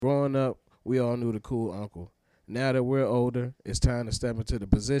Growing up, we all knew the cool uncle. Now that we're older, it's time to step into the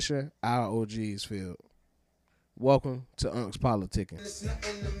position our OGs filled. Welcome to Unc's Politicking. It's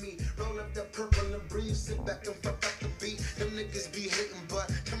nothing to me. Roll up that purple and breathe, sit back and fuck up the beat. Them niggas be hating, but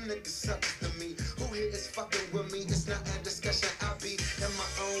them niggas suck to me. Who here is fucking with me? It's not a discussion. I be in my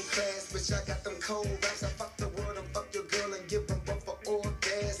own class, bitch. I got them cold raps. I fuck the world and fuck your girl and give them both for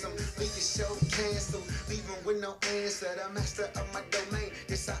orgasm. Leave the show cancel, leaving with no answer. The master of my domain.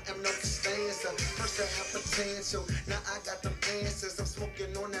 Yes, I am no Costanza. First I have potential, now I got them answers. I'm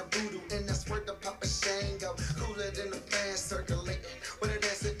smoking on that voodoo, and that's where the Papa Shango. Cooler than the fan circulating. When it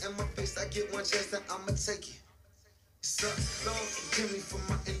has it in my face, I get one chance and I'ma take it. Sucks, Lord forgive me for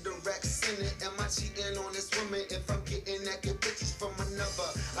my indirect sinning. Am I cheating on this woman if I'm getting naked bitches from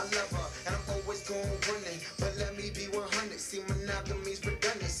another? I love her and I'm always going running, but let me be 100. See, monogamy's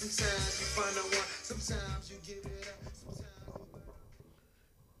redundant. Sometimes you find a one, sometimes you give it up.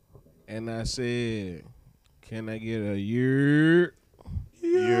 And I said, can I get a year?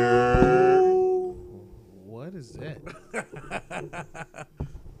 What is that?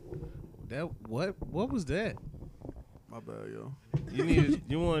 What was that? My bad, yo.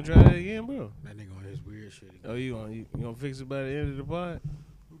 You want to try that again, bro? That nigga on his weird shit again. Oh, you gonna fix it by the end of the pod?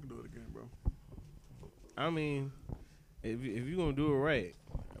 We can do it again, bro. I mean, if you gonna do it right,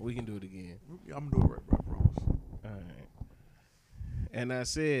 we can do it again. I'm gonna do it right, bro. I promise. All right. And I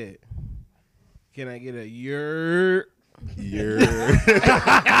said, can I get a year? I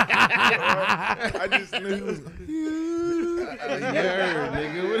just knew he was. A year,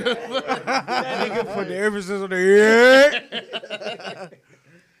 nigga. What the fuck? That nigga put the emphasis on the yeah.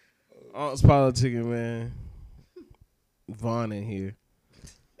 Aunt's politicking, man. Vaughn in here.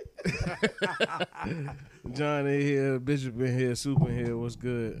 John in here. Bishop in here. Soup in here. What's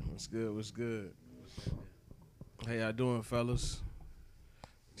good? What's good? What's good? How y'all doing, fellas?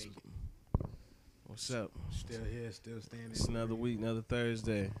 What's up? Still here, still standing. It's another week, another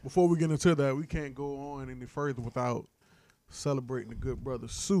Thursday. Before we get into that, we can't go on any further without celebrating the good brother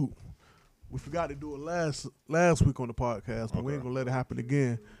Soup. We forgot to do it last week on the podcast, but we ain't gonna let it happen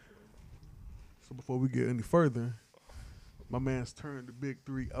again. So before we get any further, my man's turned the big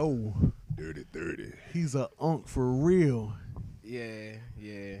 3-0. Dirty 30. He's a unk for real. Yeah.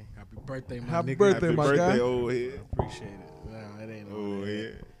 Happy birthday, my Happy nigga. birthday, Happy my birthday, guy. old head. Appreciate it. Nah, it ain't Old no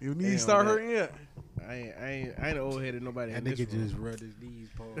head. You need Ain't to start on hurting yet. I ain't old headed nobody. That in this nigga room. just rubbed his knees,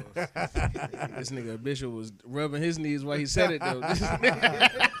 pause. This nigga Bishop was rubbing his knees while he said it though.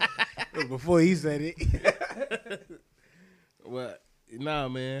 Before he said it. Well, nah,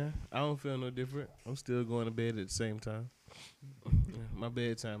 man, I don't feel no different. I'm still going to bed at the same time. My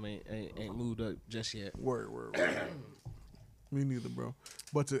bedtime ain't moved up just yet. Word. Me neither, bro.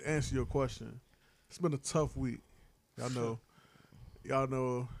 But to answer your question, it's been a tough week. Y'all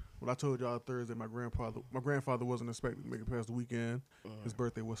know when I told y'all Thursday, my grandfather wasn't expected to make it past the weekend. His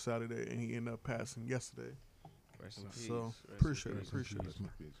birthday was Saturday, and he ended up passing yesterday. Rest in peace. So Rest in appreciate it. peace.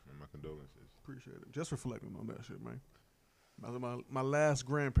 My condolences. Appreciate it. Just reflecting on that shit, man. My last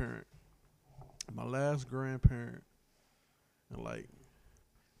grandparent. And like,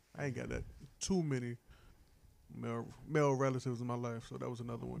 I ain't got that too many male relatives in my life, so that was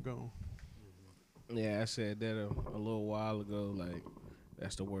another one gone. Yeah, I said that a little while ago. Like,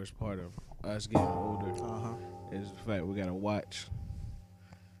 that's the worst part of us getting older. Is the fact we gotta watch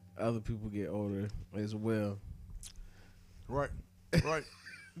other people get older as well. Right. Man,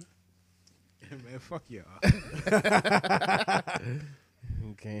 fuck y'all.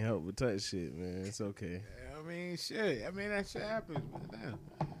 You can't help but touch shit, man. It's okay. I mean, shit. I mean, that shit happens, man. Damn.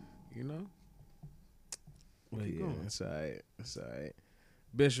 You know? But Keep yeah, going. it's all right. It's all right.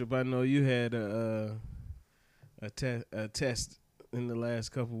 Bishop, I know you had a test in the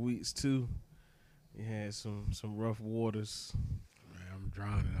last couple weeks too. You had some rough waters. Man, I'm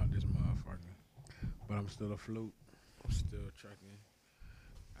drowning out this motherfucker. But I'm still afloat. I'm still trucking.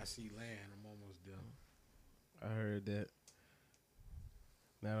 I see land. I'm almost done. I heard that.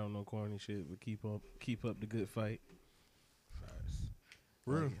 Not on no corny shit, but keep up the good fight. Facts.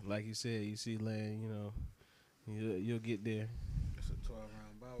 Real. Like you said, you see land, you know, you'll get there. It's a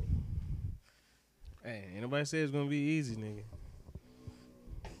 12-round bout. Hey, ain't nobody say it's gonna be easy, nigga.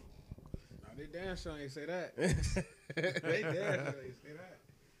 No, they damn sure ain't say that. They damn sure ain't say that.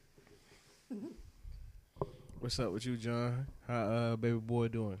 What's up with you, John? How baby boy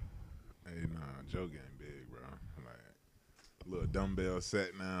doing? Hey, nah, Joe getting big, bro. Like, a little dumbbell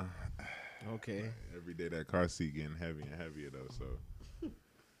set now. Okay. Like, every day that car seat getting heavier and heavier, though, so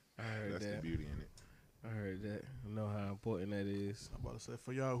I heard that's that. the beauty in it. I heard that. I know how important that is. I'm about to say,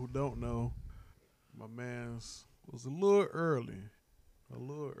 for y'all who don't know, my man's was a little early A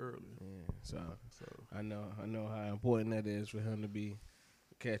little early. Yeah, so I know how important that is for him to be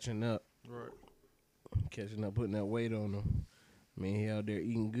catching up, Right. putting that weight on him. I mean, he out there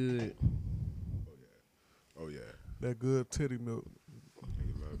eating good. Oh yeah. That good titty milk.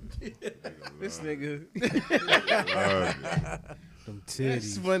 Nigga love it. This nigga, Love it. Them that's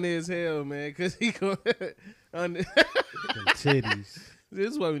titties. funny as hell, man. Cause he go, Them titties.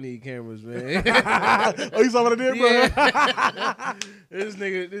 this is why we need cameras, man. Oh, you saw what I did, bro? Yeah. this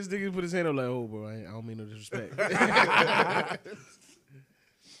nigga put his hand up like, oh, bro, I don't mean no disrespect.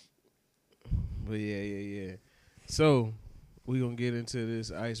 But yeah. So we gonna get into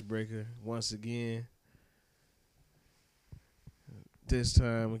this icebreaker once again. This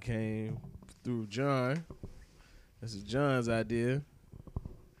time it came through John. This is John's idea.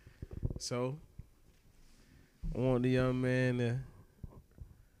 So I want the young man to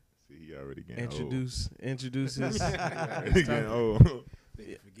See, he already getting introduce his. old. He getting old.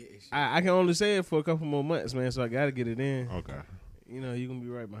 They forget shit. I can only say it for a couple more months, man. So I gotta get it in. Okay. You know, you gonna be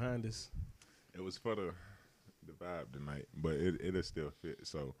right behind us. It was for the vibe tonight, but it'll still fit.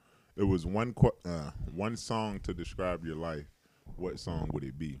 So it was one song to describe your life. What song would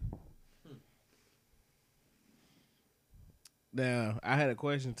it be? Now I had a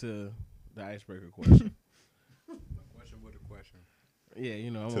question to the icebreaker question. Question with a question. Yeah,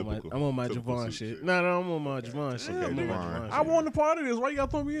 you know, Typical- I'm on my typical Javon suit shit. shit. No, I'm on my Javon shit. Okay, I'm on my Javon. Javon I shit. want a part of this. Why you got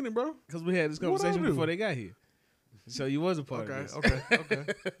to throw me in it, bro? Because we had this What'd I conversation do? before they got here. So you was a part of this. Okay.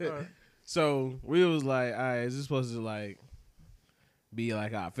 All right. So we was like, all right, is this supposed to like be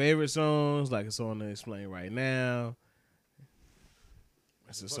like our favorite songs, like a song to explain right now?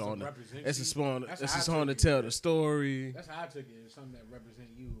 It's a song. It's a song. That's It's how a I song to took it. tell the story. That's how I took it. It's something that represent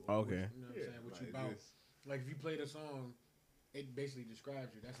you. or Okay. What, you know what I'm saying? What you like about. this. Like if you played a song, it basically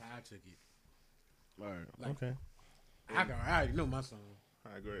describes you. That's how I took it. All right. Like- Okay. I already know my song.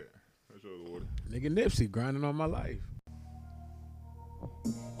 All right, go ahead. Let's show the water. Nigga Nipsey grinding on my life.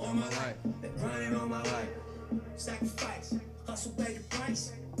 All my life, been grinding all my life. Sacrifice, hustle, pay the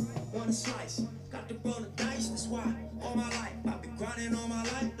price. Want a slice, got to roll the dice. That's why all my life I've been grinding all my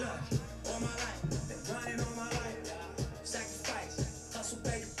life. All my life, been grinding all my life. Sacrifice, hustle,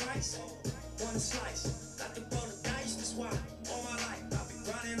 pay the price. Want a slice, got to roll the dice. That's why all my life I've been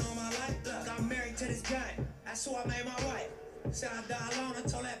grinding all my life. Got married to this guy, that's who I made my wife. Said I die alone, I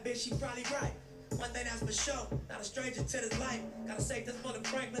told that bitch she probably right. One thing that's for sure, not a stranger to this life. Gotta save this for the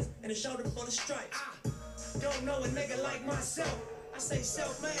Franklins and a shoulder full of stripes. Don't know a nigga like myself. I say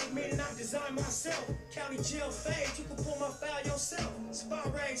self-made, meaning I design myself. County jail fade, you can pull my file yourself. Spot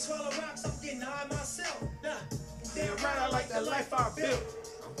rage, swallow rocks, I'm getting high myself. Nah, damn right, I like the life I built.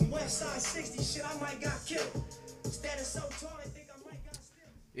 I'm from West Side 60, shit, I might got killed. Standing so tall, I think I might got still.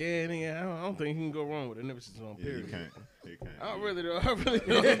 Yeah, nigga, I don't think you can go wrong with a Nipsey song. Yeah, you Period. can't. You can't. I really don't think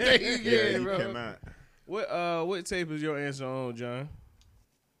you Yeah, can, you bro. cannot. What tape is your answer on, John?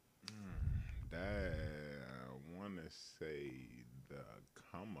 That I want to say the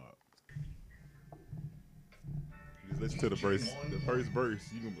come up. Just listen to the first verse.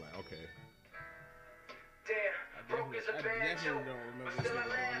 You can be like, okay. Damn, broke as a I bad definitely joke. don't remember But still this I nigga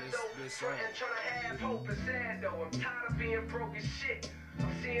laugh doing though. this song. Frontin' tryna have hope and sad though. I'm tired of being broke as shit. I'm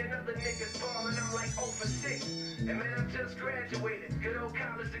seeing other niggas ballin', I'm like 0 for 6. And man, I just graduated. Good old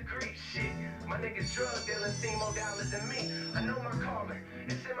college degree shit. My niggas drug dealing, see more dollars than me. I know my calling.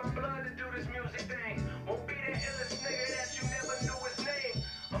 It's in my blood to do this music thing. Won't be that illest nigga that you never knew his name.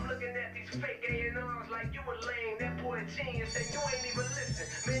 I'm looking at these fake A&Rs like you a lame. That boy a genius and you ain't even listen.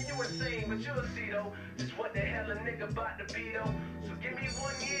 Man, you insane, but you'll see though. Just what the hell a nigga about to be though. So give me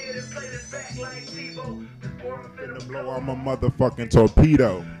 1 year to play this back like Tebow. This boy I'm finna Finna blow out my motherfucking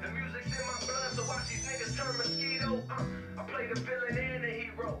torpedo. The music's in my blood, so watch these niggas turn mosquito. I play the villain and the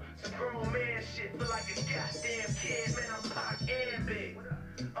hero. Some grown man shit, feel like a goddamn kid. Man, I'm Pac and big.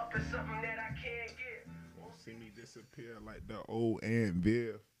 Up in something that I can't get. Won't see me disappear like the old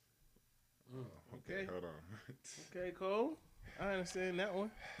Anvil. Okay. Hold on. Okay, Cole. I understand that one.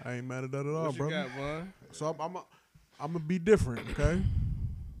 I ain't mad at that at all, What you bro. got, Vaughn? So I'm gonna be different, okay?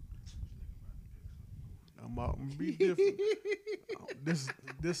 I'm gonna be different.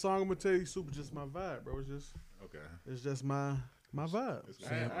 This song I'm gonna tell you, super, just my vibe, bro. Okay. It's just my vibe. It's I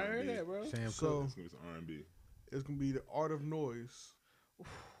gonna be heard R&B. that, bro. Sam So Cooke. It's gonna be some R&B. it's gonna be the Art of Noise.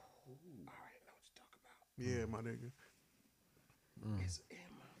 Yeah, my nigga. It's in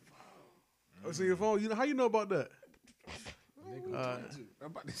my phone. Oh, it's in your phone. You know how you know about that? I'm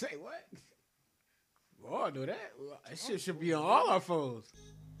about to say what? Oh, I know that. That shit should be on all our phones.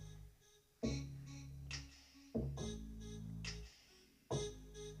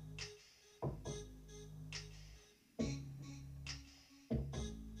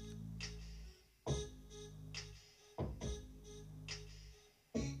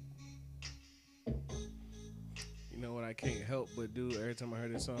 I can't help but do every time I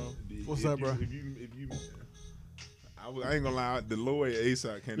heard this song. What's that, bro? If you, I ain't gonna lie, the Lloyd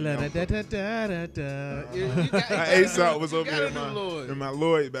ASAP can't. La da da da da da da. ASAP was over here Lloyd. in my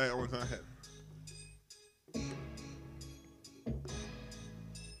Lloyd bag one time.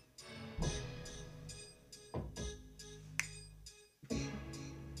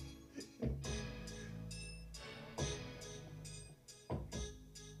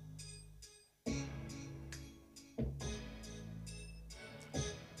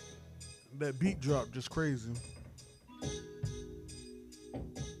 That beat drop just crazy.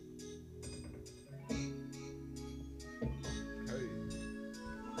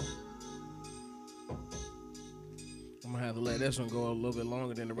 I'm gonna have to let this one go a little bit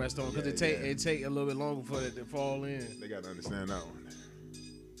longer than the rest of them because it take a little bit longer for it to fall in. They gotta understand that one.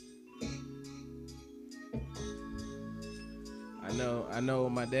 I know.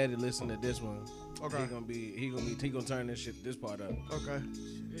 My daddy listened to this one. Okay. He gonna turn this part up. Okay.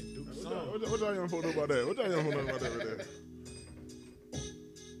 What y'all young folk know about that? What y'all young folk know about that right there?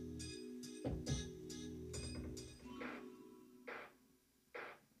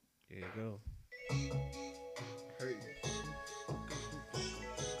 There you go. Hey.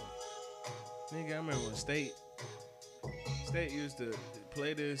 Nigga, I remember when State used to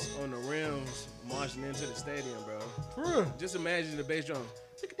play this on the rims marching into the stadium, bro. For real? Just imagine the bass drums.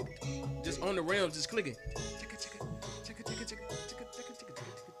 Just on the rims, just clicking.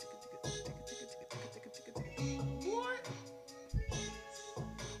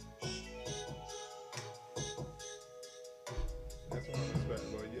 That's what I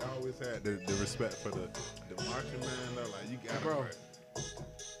respect, bro. You always had the respect for the marching man, though. Like, you got Bro. it.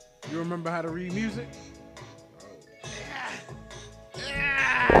 You remember how to read music?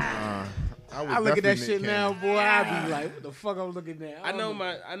 I look at that shit now, boy. I be like, what the fuck I'm looking at? I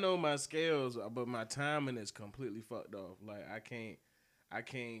know my scales, but my timing is completely fucked off. Like I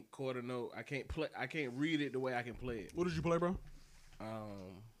can't quarter note. I can't read it the way I can play it. What did you play, bro?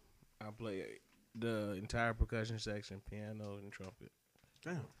 I play the entire percussion section, piano and trumpet.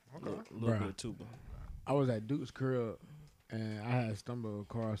 Damn. A little Bruh. bit of tuba. I was at Duke's crib and I had stumbled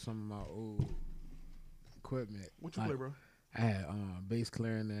across some of my old equipment. What you Like, play, bro? I had bass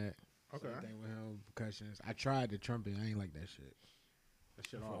clarinet. Okay. Everything with him, percussions. I tried the trumpet. I ain't like that shit. That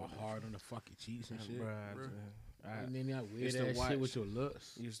shit all hard on the fucking cheeks and shit. And then that weird used to ass watch- shit with your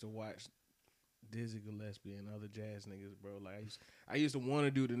looks. Used to watch Dizzy Gillespie and other jazz niggas, bro. Like I used to want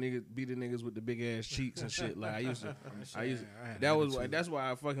to do the niggas with the big ass cheeks and shit. Like I used to. That's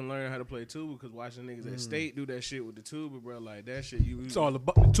why I fucking learned how to play tuba, because watching niggas at State do that shit with the tuba, bro. Like that shit, It's all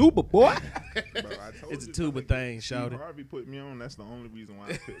about the tuba, boy. Bro, I told it's a you, tuba nigga, thing, Steve shouted. Harvey put me on. That's the only reason why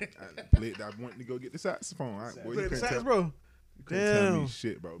I played. I wanted to go get the saxophone. Boy, Play you the couldn't sax, tell, bro. you couldn't tell me Damn.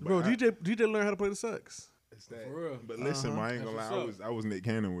 shit, bro. But Bro, I- DJ learn how to play the sax. It's that. For real. But listen, man, I ain't gonna That's lie. what's I was Nick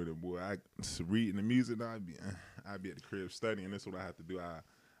Cannon with it, boy. I reading the music. I'd be at the crib studying. That's what I have to do.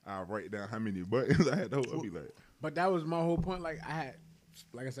 I write down how many buttons I had to hold. I'd be like, But that was my whole point. Like I had,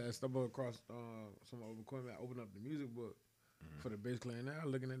 like I said, I stumbled across some old equipment. I opened up the music book for the bass clarinet. I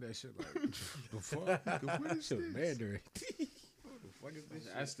was looking at that shit like, the fuck? what is Shit this? Mandarin. What the fuck is this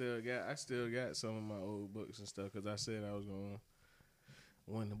shit? I still got some of my old books and stuff, because I said I was going.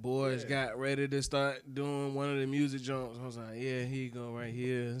 When the boys got ready to start doing one of the music jumps, I was like, yeah, he go right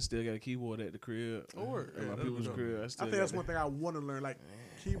here. Still got a keyboard at the crib. Oh, word. At Yeah, my that'd be people's dope. crib. I I still think that's got one thing I want to learn, like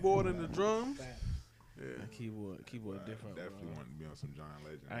keyboard and the drums. Yeah. keyboard different. Definitely bro. want to be on some John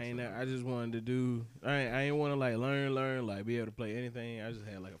Legend. I ain't. I just wanted to do. I ain't want to like learn, like be able to play anything. I just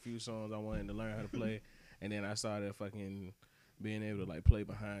had like a few songs I wanted to learn how to play, and then I started fucking being able to like play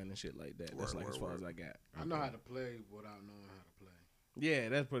behind and shit like that. That's like as far as I got. I know how to play without knowing how to play. Yeah,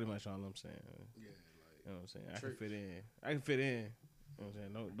 that's pretty much all I'm saying. Yeah, You know what I'm saying? I Church. can fit in. You know what I'm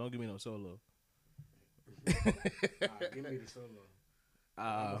saying? Don't give me no solo. like, give me the solo.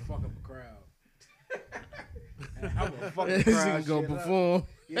 I'm gonna fuck up a crowd. I'm gonna fuck This the crowd. nigga gonna shit up. perform.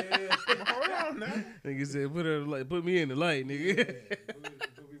 Yeah. Hold on now. Nigga said, put me in the light, nigga.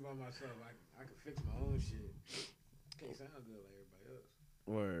 Put me by myself. I can fix my own shit. Can't sound good like everybody else.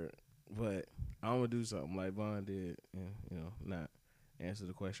 Word. But I'm gonna do something like Von did, and you know, not answer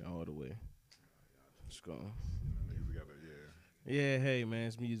the question all the way. Just go. Niggas gotta, yeah. Yeah, hey man,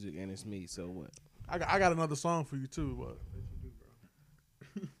 it's music and it's me. So what? I got another song for you too, but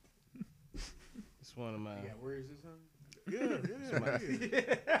It's one of my. Yeah, where is this song? yeah.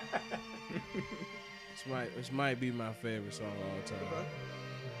 This might be my favorite song of all time.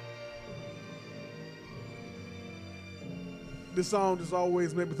 This song just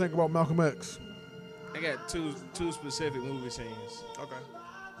always made me think about Malcolm X. I got two specific movie scenes. Okay.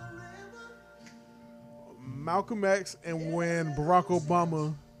 Malcolm X and when Barack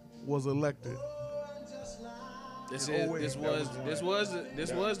Obama was elected. This Oh, is wait,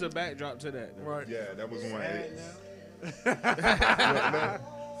 this was the backdrop to that. Though. Right. Yeah, that was one.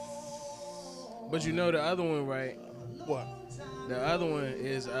 But you know the other one, right? What? The other one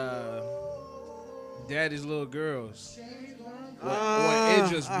is Daddy's Little Girls. When it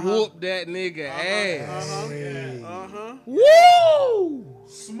just whooped that nigga ass. Woo!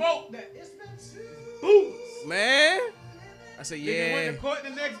 Smoke that. Man. I said, Nigga went yeah. to court the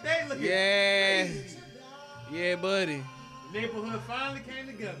next day. Look Yeah. Yeah, buddy. The neighborhood finally came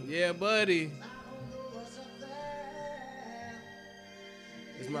together. Yeah, buddy.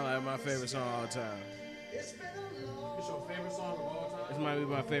 It's my favorite song of all time. It's your favorite song of all time? This might be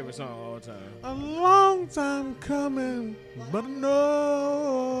my favorite song of all time. A long time coming, but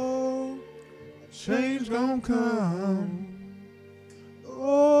no change gon' come.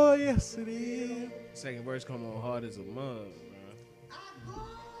 Oh, yes it is. Second verse come on hard as a mug, man.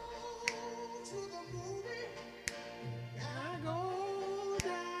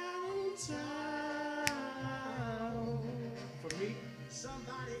 For me,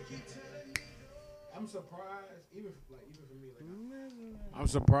 I'm surprised. Even for me, I'm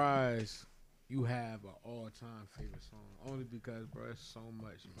surprised you have an all-time favorite song. Only because, bro, it's so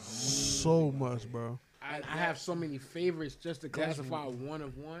much. Bro. So much, bro. I have so many favorites just to classify one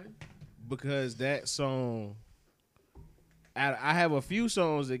of one. Because that song, I have a few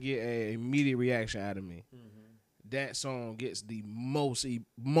songs that get an immediate reaction out of me. That song gets the most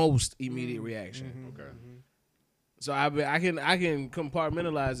immediate reaction. Okay. So I can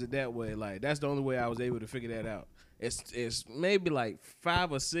compartmentalize it that way. Like that's the only way I was able to figure that out. It's maybe like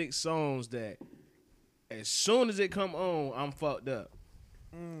 5 or 6 songs that as soon as it come on, I'm fucked up.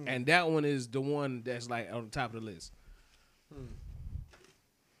 And that one is the one that's like on the top of the list.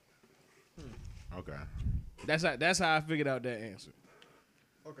 Okay. That's how I figured out that answer.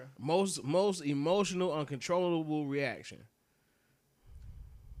 Okay. Most emotional, uncontrollable reaction.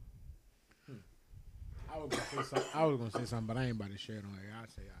 I was gonna say something, but I ain't about to share it on here. I'll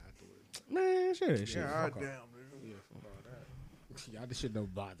say it afterwards. Man, share that shit. Yeah, fuck damn, off. dude. Yeah, fuck all that. Y'all, this shit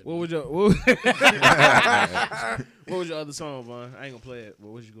don't bother What me. was your other song, Von? I ain't gonna play it, but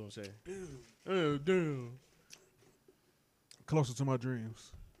what you gonna say? Oh, damn. Closer to my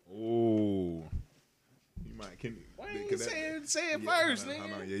dreams. Oh. You might Why ain't you say it first, nigga?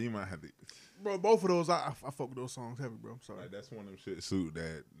 Hold on. Yeah, you might have to. Bro, both of those, I fuck with those songs heavy, bro. I'm sorry. Like, that's one of them shit suit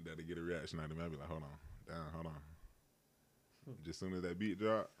that'll get a reaction out of me. I'll be like, hold on, hold on. Just soon as that beat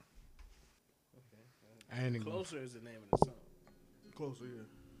drop. I ain't even Closer is the name of the song. Closer,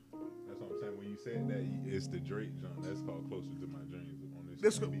 yeah. That's what I'm saying. When you said that, it's the Drake jump. That's called Closer to My Dreams on this.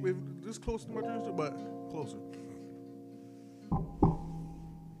 This beat. this close to my dreams, but closer.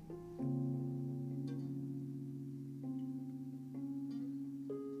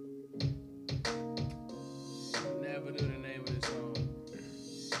 Never knew the name of this song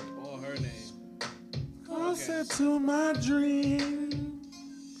or her name. Closer to my dreams.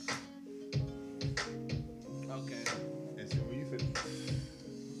 Okay. And so when you said,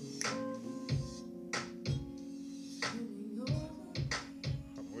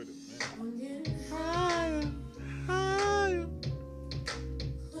 wait a minute. Higher, higher.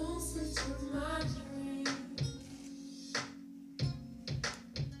 Closer to my dream.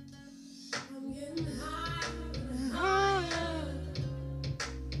 I'm getting higher and higher.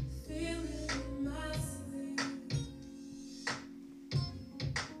 Feel it in my sleep.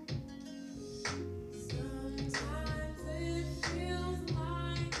 Sometimes it feels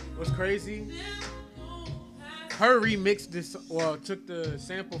like What's crazy? never gonna pass. Her remixed this, well, took the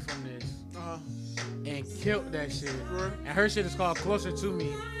sample from this Uh-huh. and killed that shit. And her shit is called "Closer to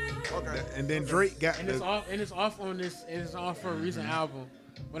Me," Okay. And then Drake got and it's off on this. It's off her recent album.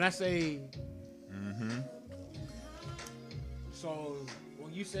 When I say, so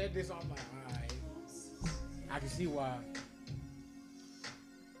when you said this, I'm like, alright, I can see why.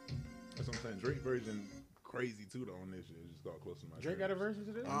 That's what I'm saying. Drake version crazy too though on this shit. It's just called Closer to My Drake Dreams. got a version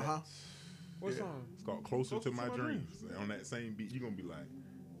to this. Uh-huh. What yeah. song? It's called Closer to My Dreams. And on that same beat, you're gonna be like,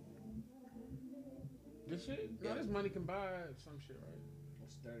 This shit? No, this money can buy some shit, right?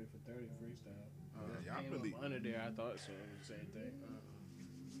 It's 30 for 30 freestyle. yeah, y'all Came really up under there, I thought so. It was the same thing.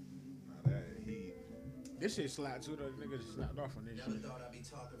 nah, that he. This shit slapped too. The nigga just snapped off on this Never shit. thought I'd be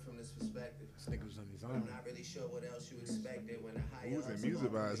talking from this perspective. This nigga was on his I'm own. not really sure what else you expected when the higher Who's in ups music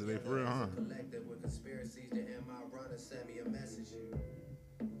all come vibes today, for real, together as a huh? collective with conspiracies to end my run and send me a message.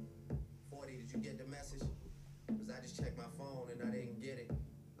 40, did you get the message? Cause I just checked my phone and I didn't get it.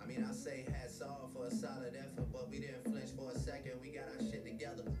 I mean, I say hats off for a solid effort, but we didn't flinch for a second. We got our shit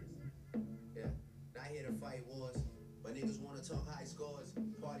together. Yeah. Now here to fight wars, but niggas wanna talk high scores.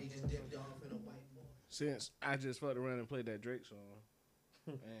 Party just dipped off in a whiteboard. Since I just fucked around and played that Drake song,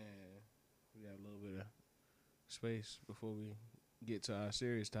 and we got a little bit of space before we get to our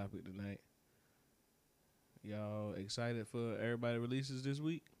serious topic tonight. Y'all excited for everybody releases this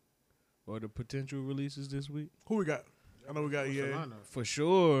week? Or the potential releases this week? Who we got? I know we got EA. For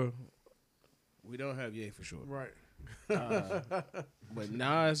sure, we don't have Ye for sure. Right. But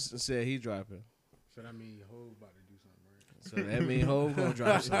Nas said he dropping. So that mean Hov about to do something, right? So that mean Hov gonna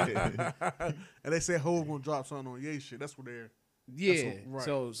drop something. And they said Hov gonna drop something on Ye shit. That's what they're. Yeah. Right.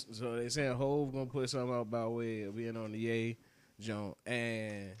 So they saying Hov gonna put something out by way of being on the Ye joint,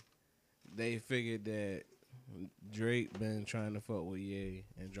 and they figured that Drake been trying to fuck with Ye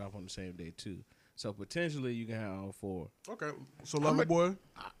and drop on the same day too. So potentially you can have all four. Okay. So Lover Boy.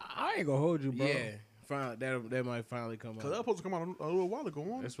 I ain't gonna hold you, bro. Yeah. That might finally come Cause that was out. supposed to come out a little while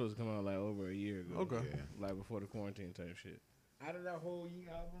ago. That's supposed to come out like over a year ago. Okay. Yeah. Like before the quarantine type shit. Out of that whole Ye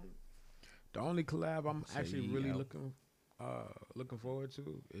album, the only collab I'm Say actually Ye really out. looking forward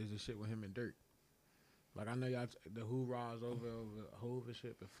to is the shit with him and Dirk. Like I know y'all the hoorahs over Hov and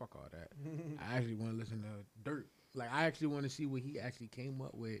shit, but fuck all that. I actually want to listen to Dirk. Like I actually want to see what he actually came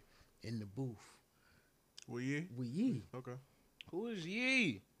up with in the booth Well, Ye. with Ye. Okay. Who is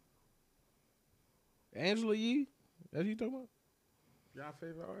Ye? Angela Yee? That's who you talking Y'all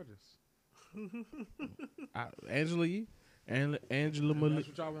favorite artist? about? Angela Yee? Angela That's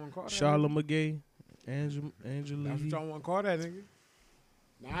what y'all want to call that. Charlotte McGay? Angela That's Yee? what y'all want to call that nigga.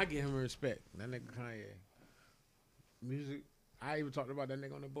 Now I give him respect. That nigga Kanye. Music. I even talked about that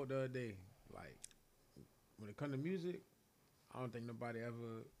nigga on the boat the other day. Like when it comes to music, I don't think nobody ever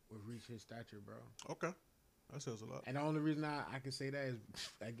would reach his stature, bro. Okay. That says a lot. And the only reason I can say that is,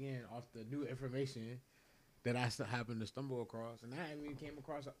 again, off the new information that I still happened to stumble across. And I haven't even came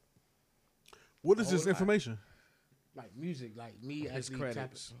across, What is Oh, this like- information? like, music. Like, me His actually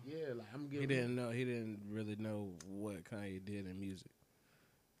credits. Yeah, like, I'm He getting... didn't know. He didn't really know what Kanye did in music.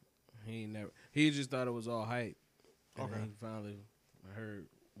 He ain't never. He just thought it was all hype. And Okay. then he finally heard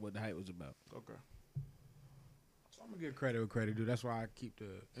what the hype was about. Okay. So I'm going to give credit where credit due. That's why I keep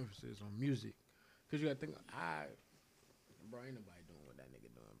the emphasis on music. Because you got to think, bro, ain't nobody doing what that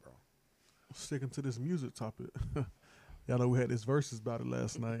nigga doing, bro. Sticking to this music topic. Y'all know we had this versus battle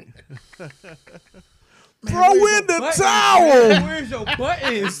last night. Man, Throw where's in your the buttons, towel! man? Where's your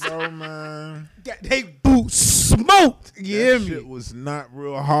buttons? Bro, man. Got they boots smoked. You hear That me? shit was not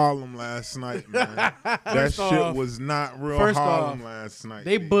real Harlem last night, man. That First shit off- was not real first Harlem off, last night.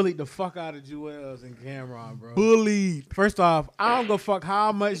 They B. bullied the fuck out of Jewels and Cameron, bro. Bullied. First off, I don't go fuck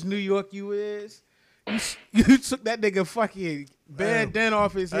how much New York you is. You took that nigga fucking bandana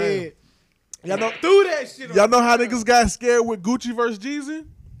off his head. Y'all know, Threw that shit on y'all know the how ground. niggas got scared with Gucci versus Jeezy?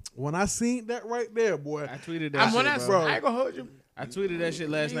 When I seen that right there, boy. I tweeted that When shit, I, bro. I ain't gonna hold you. I tweeted that shit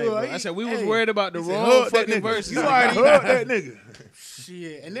last You night, bro. are- I said we was hey, worried about the he said, wrong "Hug that fucking nigga." verses. You already Hug that nigga.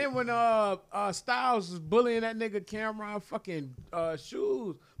 Shit. And then when Styles was bullying that nigga Cameron fucking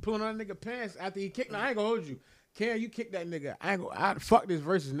shoes, pulling on that nigga pants after he kicked. Now I ain't gonna hold you. Cam, you kicked that nigga. I fuck this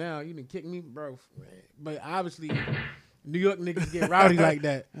versus now. You done kick me, bro. But obviously, New York niggas get rowdy like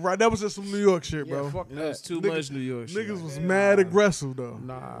that. Right, that was just some New York shit, Yeah, bro. fuck That was that. too Niggas- much New York shit. Niggas was mad aggressive though.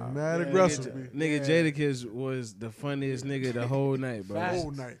 Nah. Mad Yeah, aggressive. Nigga, B. nigga Jadakiss was the funniest nigga the whole night, bro. Facts.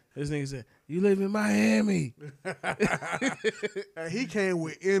 Whole night. This nigga said, "You live in Miami." And he came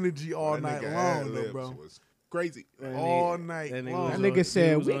with energy all That night nigga long, though, ad-libs bro. was crazy. That All nigga- night that nigga long. was That on- nigga said,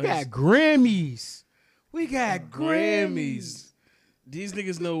 he was we on got his Grammys. We got Grammys. Grammys. These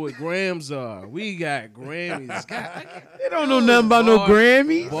niggas know what grams are. We got Grammys. God, They don't know nothing about no Bar-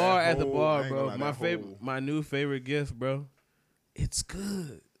 Grammys. bar at the whole- I bar, ain't bro. gonna lie, My that favorite, whole- my new favorite gift, bro. It's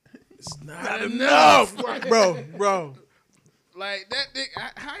good. It's not Enough, enough. bro. Like that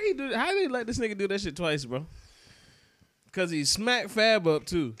nigga, how he do? How they let this nigga do that shit twice, bro? Cause he smacked Fab up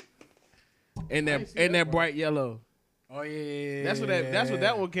too, and that bright yellow. Oh, yeah. That's what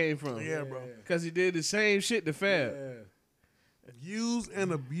that one came from. Yeah, bro. Cause he did the same shit to Fab. Yeah. Use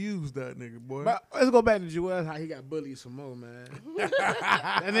and abuse that nigga, boy. But let's go back to Joel, how he got bullied some more, man.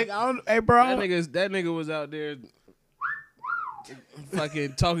 That nigga, I don't, hey, bro. That nigga was out there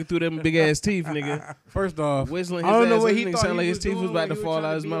fucking talking through them big ass teeth, nigga. First off, Whistling I his don't know ass. what This he nigga thought sound he like his was teeth was doing about when to he was fall trying out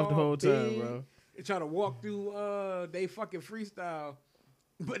to his be mouth the all whole time, big. bro. They trying to walk through they fucking freestyle,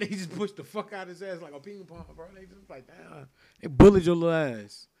 but they just pushed the fuck out his ass like a ping pong, bro. They just like, damn, they bullied your little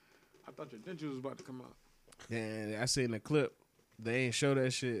ass. I thought your dentures was about to come out. And I seen the clip. They ain't show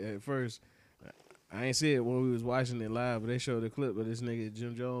that shit at first. I ain't see it when we was watching it live, but they showed the clip of this nigga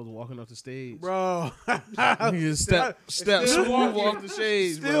Jim Jones walking off the stage. Bro. He just step smooth off the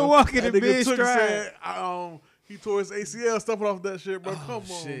stage, Still bro. walking That in nigga big took stride. said, he tore his ACL stepping off that shit, bro. Come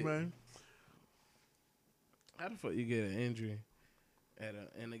on, shit. man. How the fuck you get an injury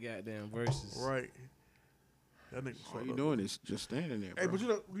in the goddamn verses? Right. That nigga All fucked you up. doing is just standing there, bro. Hey, but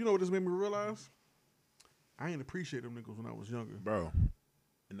you know what this made me realize? I ain't appreciate them niggas when I was younger. bro.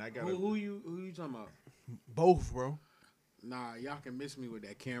 And I got who you talking about? Both, bro. Nah, y'all can miss me with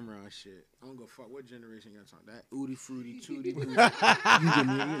that camera and shit. I don't go fuck what generation y'all talking. That Ooty Fruity Tootie.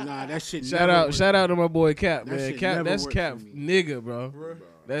 Nah, that shit. Shout out to my boy Cap, That man. shit Cap, never that's worked Cap, for me. nigga, bro.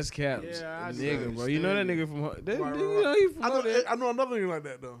 That's Cap, Yeah, I nigga, bro. understand You know that it. nigga from Right, you know he from there. I know another nigga like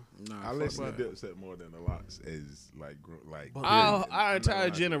that, though. Nah, I fuck listen that. to Dipset more than the lots is like Our entire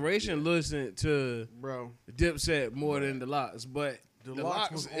generation listened to Bro. Dipset more than the Locks, but The the Lox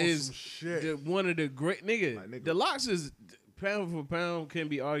Locks was on is some shit. one of the great nigga. Like, nigga. The Locks is pound for pound can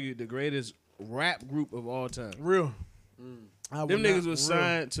be argued the greatest rap group of all time. Real. Them niggas was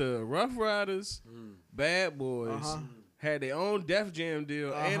signed to Rough Riders, Bad Boys, Uh-huh. had their own Def Jam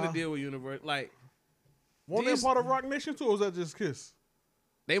deal and a deal with Universal. Like Wasn't these- that part of Rock Nation, too, or was that just Kiss?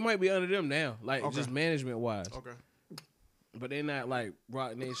 they might be under them now, like Okay. just management wise. Okay. But they not like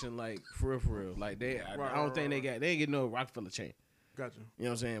Rock Nation, like for real. Like I don't think they ain't get no Rockefeller chain. Gotcha. You know what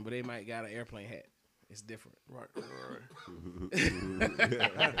I'm saying? But they might got an airplane hat. It's different. Right.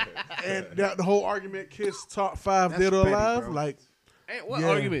 And that the whole argument, Kiss top 5 That's dead or petty, alive, bro. like, Ain't what Yeah.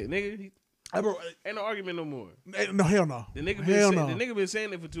 argument, nigga? bro, Ain't no argument no more. no, hell no. The nigga Hell been no. the nigga been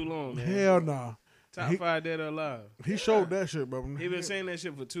saying it for too long, man. Hell no. Top He- 5 dead or alive. He showed that shit, bro. He been saying that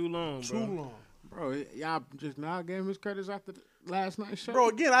shit for too long, too bro. long. Bro, y'all just now gave him his credits after the last night's show. Bro,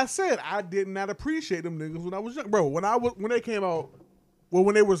 again, I said I did not appreciate them niggas when I was young. Bro, when they came out, well,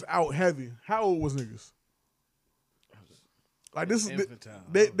 when they was out heavy, how old was niggas? Like this is Infantile.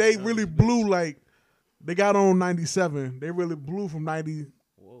 they really blew like they got on 97. They really blew from 90.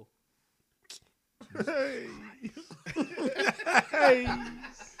 Whoa.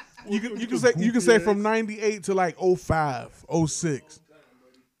 You can say from 98 to like 05, 06.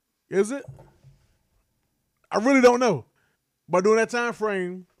 Is it? I really don't know. But during that time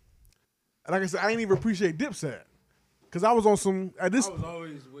frame, like I said, I ain't even appreciate Dipset. Cause I was on some at this I was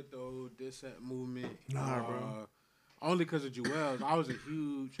always with the old Dipset movement. Nah, bro. Only because of Jewels. I was a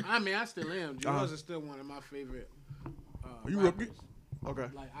huge. I mean, I still am. Jewels is still one of my favorite. You rappers. Okay.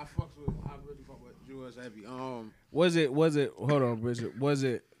 Like I really fuck with Jewels heavy. Was it hold on, Bridget. Was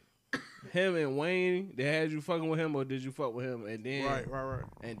it him and Wayne that had you fucking with him, or did you fuck with him and then Right.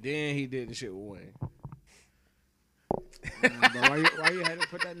 and then he did the shit with Wayne? But why you had to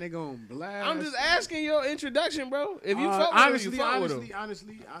put that nigga on blast? I'm just asking your introduction, bro. If you fuck with him, you fuck with him.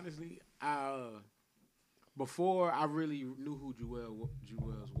 honestly, before I really knew who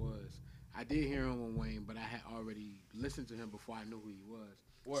Jewels was, I did hear him on Wayne, but I had already listened to him before I knew who he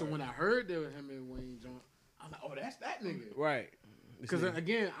was. So when I heard there was him and Wayne Jones, I was like, oh, that's that nigga. Right. Because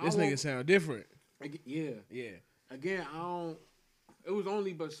again, This nigga sound different. yeah. Yeah. Again, I don't. It was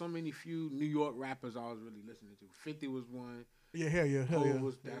only but so many few New York rappers I was really listening to. 50 was one. Yeah, hell yeah. Cole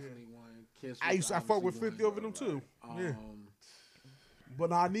was definitely one. Kiss. I fuck with 50 over them too. Yeah. But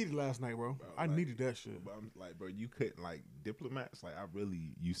nah, I needed last night, bro. I needed that shit. But I'm like, bro, you couldn't like Diplomats. Like, I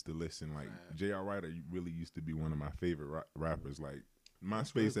really used to listen. Like, J.R. Ryder really used to be one of my favorite rappers. Like,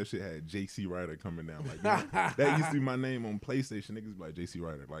 MySpace, that shit had J.C. Ryder coming down. Like, that used to be my name on PlayStation. Niggas be like J.C.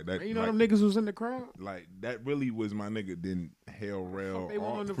 Ryder. Like that. You know like, them niggas was in the crowd. like that really was my nigga. Then Hell Rail, They were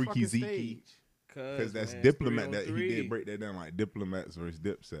on the Freaky fucking Zeke. stage. Because that's man, Diplomat. That he 303. did break that down like Diplomats versus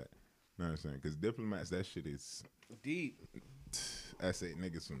Dipset. You know what I'm saying? Because Diplomats, that shit is. Deep. I say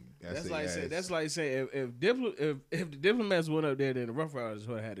niggas from. That's like saying if the Diplomats went up there, then the Rough Riders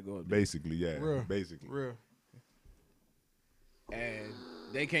would have had to go up there. Basically, yeah. Real. Basically. Real. And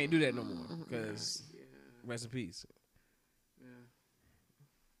they can't do that no more because rest in peace.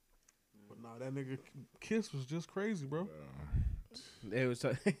 But nah, that nigga Kiss was just crazy, bro. They was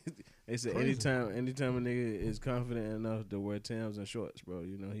they said Crazy. anytime a nigga is confident enough to wear Timbs and shorts, bro,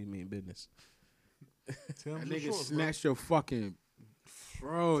 you know he mean business. Tell That him some nigga shorts, bro. snatched your fucking.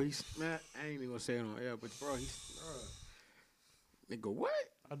 Bro, he smacked. I ain't even gonna say it on air, but bro, nigga, what?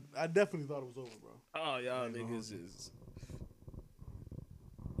 I definitely thought it was over, bro. Oh, y'all niggas is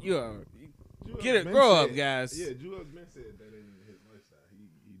you are Jewel get it, Ben grow up, said- guys. Yeah, Jewel Ben said that ain't his lifestyle.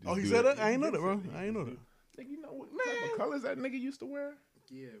 Oh, he do said it. that? I ain't know He that, bro. said- I ain't know that. Nigga, you know what type of colors that nigga used to wear?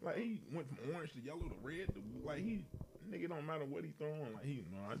 Yeah, Like, he went from orange to yellow to red. To, like, nigga don't matter what he throw on. Like,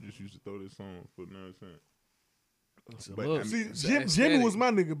 I just used to throw this on for, you know what I'm saying? It's a But, look. I mean, See, It's Jimmy aesthetic. was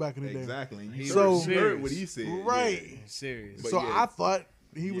my nigga back in the day. Exactly. And So- you heard what he said. Right. Yeah. Serious. But So yeah. I thought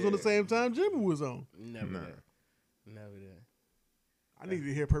he was on the Yeah. same time Jimmy was on. Never Nah. that. Never that. I needed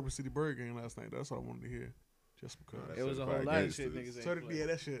to hear Purpose City Bird game last night. That's all I wanted to hear. Just because. That's It was a whole certified lot of shit gangsters. niggas ain't Certi- play. yeah,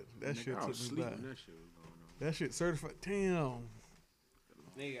 that shit I took was me sleeping back. when that shit was going on. That shit certified. Damn.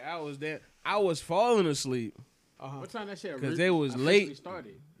 Nigga, I was there. I was falling asleep. What time that shit? 'Cause they was officially late.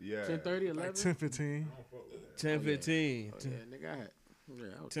 Started Yeah. 10:30, 11. Like 10-15. 10:15. Yeah, nigga, I had. Yeah,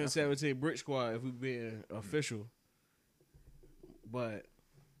 I was 10:17 Brick Squad if we being official. But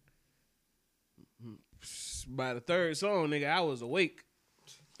by the third song, nigga, I was awake.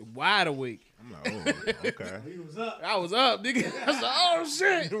 Wide awake. I'm like, oh, okay. I was up, nigga. I was like, oh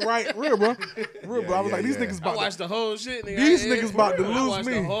shit. Right, real, bro. Real, bro. I was yeah, like, these yeah. niggas I about watched the whole shit, nigga. These I- niggas about to I lose watched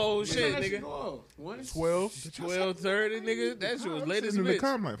me. the whole What time shit, that shit nigga. go off? 1? 12. 12:30, nigga. That shit was late as a in the bitch.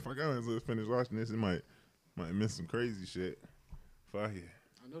 car, I'm like, fuck, I was finish watching this. It might miss some crazy shit. Fuck yeah.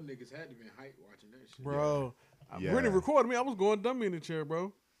 I know niggas had to be hype watching that shit. Bro. Yeah. Brittany recorded me. I was going dummy in the chair,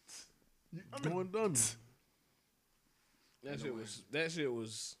 bro. Going dummy. That shit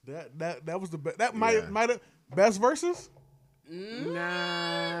was. That was the best. That Yeah. might have best verses.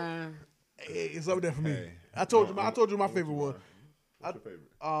 Nah. Hey, it's up there for me. Hey. I told you my favorite was What's your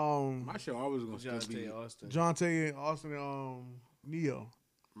favorite? My show always gonna John still be. T. Austin. John Tay, Austin, and Neo.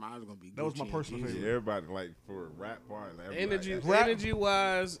 Mine's gonna be. That was my Gucci and personal Jeezy. favorite. Yeah, everybody like for a rap part. Like, everybody- Energy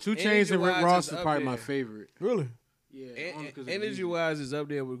wise. 2 Chainz and Rick Ross is probably my favorite. Really? Yeah. only 'cause of Energy Jeezy. wise is up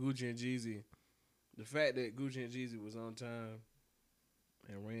there with Gucci and Jeezy. The fact that Gucci and Jeezy was on time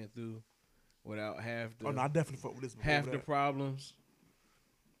and ran through without half the Oh no, I definitely fuck with this. before half the that. problems.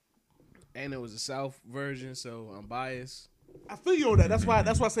 And it was a South version, so I'm biased. I feel you on that. That's why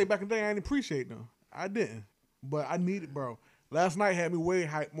I say back in the day I didn't appreciate them. I didn't, but I needed, bro. Last night had me way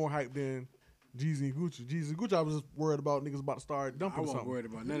more hype than Jeezy and Gucci. Jeezy and Gucci, I was just worried about niggas about to start I dumping or wasn't something. worried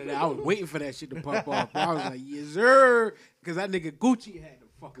about none of that. I was waiting for that shit to pop off. I was like, yes, sir. Because that nigga Gucci had the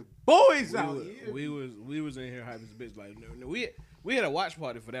fucking boys out here. We was in here hype as a bitch. Like no, we had a watch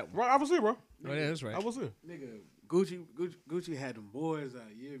party for that one. Right, I was here, bro. Oh yeah, that's right. I was here. Nigga, Gucci had them boys out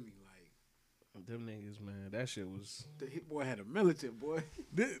here. Me like, Them niggas, man, that shit was. the hit boy had a militant boy.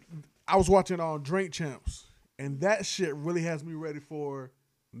 I was watching Drink Champs, and that shit really has me ready for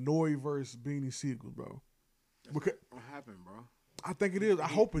Nori versus Beanie Siegel, bro. Because What happened, bro? I think it is. I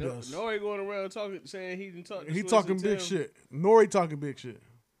hope it does. Nori going around talking, saying he didn't talk. To He Swizz talking and big Tim. shit. Nori talking big shit.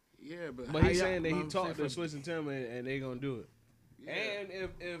 Yeah, but But how he's y'all- saying that but he I'm talked to saying for- Swizz and Tim and they gonna do it. Yeah. And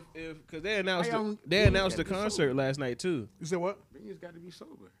if because they announced How y'all- they Beanies announced the gotta be concert sober. last night too. You said what? Beanies got to be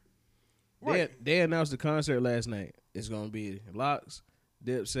sober. Right. They announced the concert last night. It's gonna be Locks,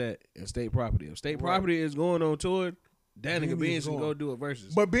 Dipset, and State Property. If State Property is going on tour, that nigga Beanie Beans is can going. go do a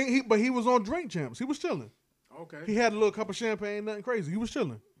versus. But he was on Drink Champs. He was chilling. Okay. He had a little cup of champagne, nothing crazy. He was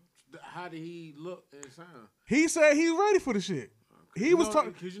chilling. How did he look and sound? He said he's ready for the shit. He was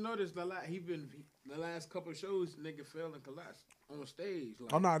talking. Cause you notice the last couple of shows, nigga fell and collapsed on stage.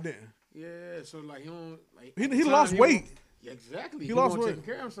 Like, Oh no, I didn't. Yeah, so like he don't like He time lost weight. won't- Yeah, exactly. He lost wasn't weight. taking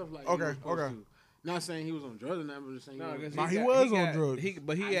care of himself like Okay, he was supposed okay. to. Not saying he was on drugs or nothing, but just saying No, he was, 'cause he got- was on got- drugs.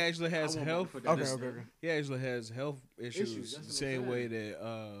 But he actually has I won't health. put that Okay, in okay, there. okay. He actually has health issues, Issues, that's the what I'm same way saying.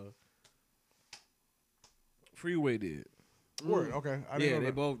 that Freeway did. Word. Okay. I didn't Yeah,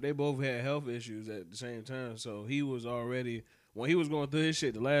 know they both had health issues at the same time. So he was already when he was going through his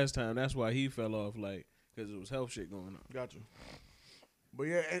shit the last time. That's why he fell off, like because it was health shit going on. Got you. But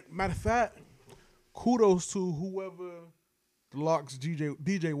yeah, and matter of fact, kudos to whoever the Locks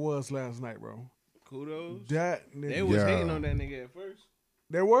DJ was last night, bro. Kudos. That nigga. They was Yeah. hating on that nigga at first.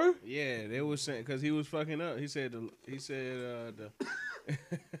 There were? Yeah, they was saying because he was fucking up. He said the he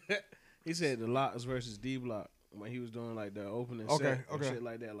said the Locks versus D Block when he was doing like the opening Okay, set and okay. shit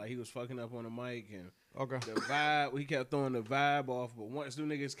like that. Like he was fucking up on the mic and Okay. the vibe. He kept throwing the vibe off, but once the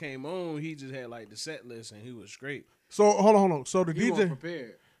niggas came on, he just had like the set list and he was straight. So hold on. So the he wasn't DJ,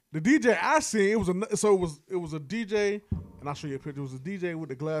 prepared. the DJ I seen, it was a DJ, and I'll show you a picture. It was a DJ with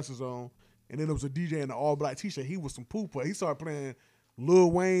the glasses on, and then it was a DJ in the all black t-shirt. He was some pooper. He started playing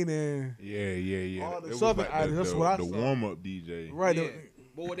Lil Wayne and Yeah. All the It was Southern like artists, that's what I the saw. warm up DJ. right. Yeah.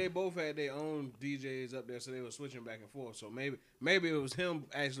 But they both had their own DJs up there, so they were switching back and forth. So maybe it was him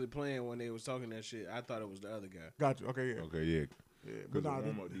actually playing when they was talking that shit. I thought it was the other guy. Got you. Okay, yeah. Okay, yeah. Yeah, Because but nah, the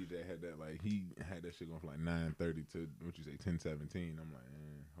warm up DJ had that like he had that shit going from like 9:30 to what you say 10:17. I'm like,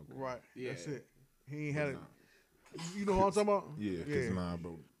 okay. right. Yeah. That's it. He ain't had it. Nah. You know what I'm talking about? Yeah, Yeah. cause nah,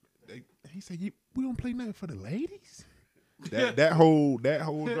 bro. He said we don't play nothing for the ladies. that whole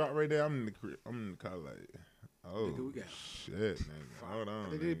drop right there. I'm in the car like, Oh, Nigga, we got shit, nigga. Hold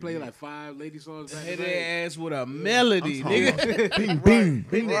on. they play like 5 lady songs back Hit to back. their ass with a melody, I'm talking nigga. about bing, bing,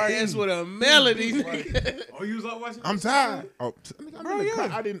 Hit their ass with a melody, nigga. Oh, you was out watching? I'm tired. Oh, nigga, I'm Bro, in the car.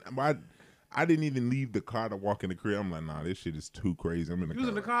 yeah. I didn't even leave the car to walk in the crib. I'm like, nah, this shit is too crazy. I'm in the You car. was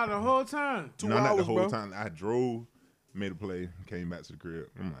in the car the whole time. 2 No, not the hours, whole bro. time. I drove, made a play, came back to the crib.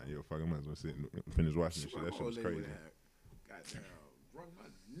 I'm like, yo, fuck, I might as well sit and finish watching this shit. That shit was crazy. Goddamn, broke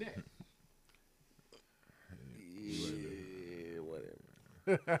my neck. Yeah,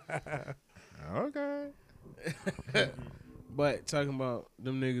 whatever. Okay. But talking about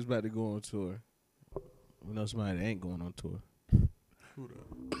them niggas about to go on tour. We know somebody that ain't going on tour.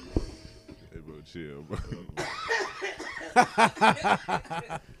 Hey, bro, chill, bro.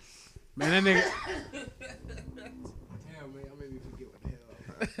 Man, that nigga. Damn, man, I made me forget what the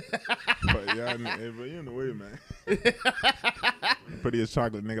hell. But y'all, hey, bro, you in the way, man. Prettiest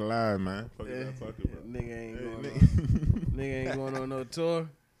chocolate nigga alive, man. Fuck is y'all talking about? Nigga ain't Hey, going on. nigga. Nigga ain't going on no tour.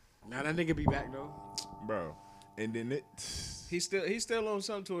 Now that nigga be back though. Bro, and then it. He's still on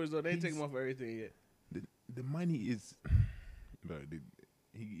some tours though. They ain't take him off everything yet. The money is, bro.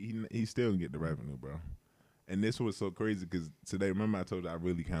 He still get the revenue, bro. And this was so crazy because today, remember I told you I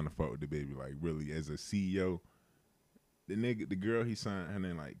really kind of fought with the baby, like really as a CEO. The girl he signed, her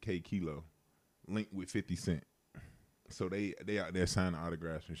name like K Kilo, linked with 50 Cent. So they out there signing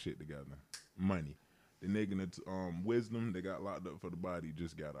autographs and shit together. Money. The nigga in the Wisdom, they got locked up for the body,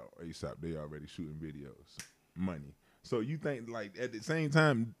 just got out ASAP. They already shooting videos. Money. So you think like at the same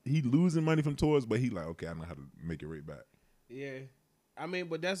time he losing money from tours, but he like, okay, I know how to make it right back. Yeah, I mean,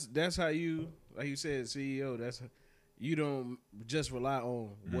 but that's how you, like you said, CEO. That's you don't just rely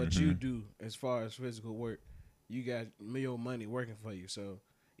on what you do as far as physical work. You got your money working for you. So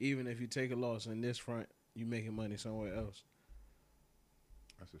even if you take a loss in this front, you making money somewhere else.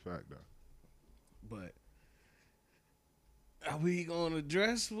 That's a fact, though. But are we gonna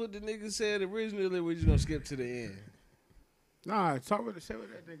address what the nigga said originally? Or we just gonna skip to the end? Nah, talk about say what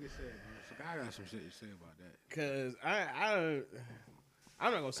that nigga said. Man. So I got some shit to say about that. Cause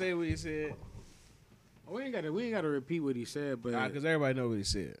I'm not gonna say what he said. We ain't gotta repeat what he said, but Cause everybody know what he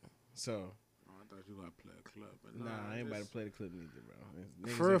said. So I thought you were gonna play a clip, but nah, I ain't about to play the clip neither,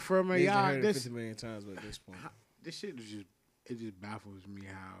 bro. For me, niggas y'all, heard it this 50 million times at this point. this shit is just baffles me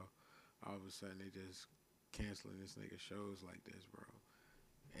how all of a sudden they just canceling this nigga shows like this, bro.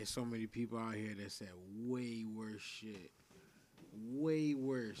 There's so many people out here that said way worse shit. Way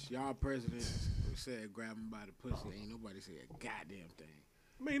worse. Y'all president said grab him by the pussy. Ain't nobody say a goddamn thing.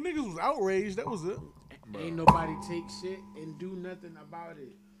 I mean, niggas was outraged. That was it. Ain't nobody take shit and do nothing about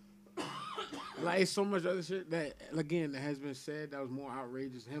it. Like so much other shit that again that has been said that was more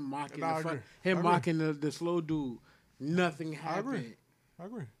outrageous. Him mocking No, I agree. mocking the slow dude. Nothing I agree. happened. I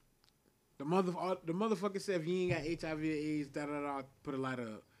agree. The motherfucker said if you ain't got HIV or AIDS, put a lighter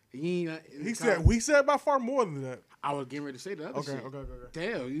up. He said by far more than that. I was getting ready to say the other Okay, shit. okay.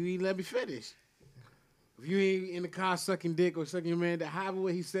 Damn, you ain't let me finish. If you ain't in the car sucking dick or sucking your man, that however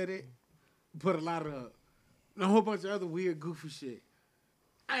way he said it, put a lighter up. And a whole bunch of other weird, goofy shit.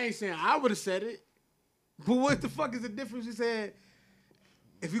 I ain't saying I would have said it, but what the fuck is the difference? He said,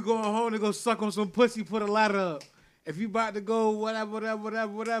 if you going home to go suck on some pussy, put a lighter up. If you about to go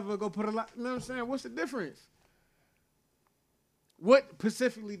whatever, go put a lighter. You know what I'm saying? What's the difference? What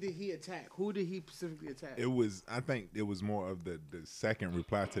specifically did he attack? Who did he specifically attack? I think it was more of the second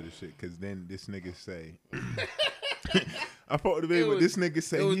reply to the shit, because then this nigga say, I fought with the baby, but this nigga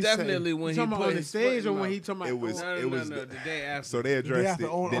say, It was he definitely say, when You he talking put about on the his stage foot or in when mouth. he talking about? It was- No, the day after. so they addressed after it.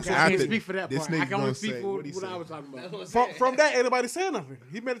 own- Then okay, I can't after- speak for that this part. I nigga can only gonna speak say, for what he what I say? was talking about. From that, ain't nobody saying nothing.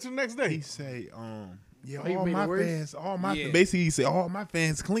 He made it to the next day. He say, yeah, he all made it my worse? fans, Yeah. basically he said, all my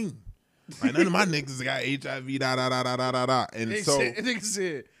fans clean. Like none of my niggas got HIV, da. And Nigga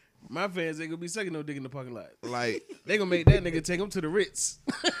said, my fans ain't gonna be sucking no dick in the parking lot. like, They gonna make that nigga take him to the Ritz.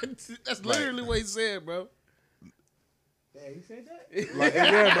 That's literally what he said, bro. Yeah, he said that. like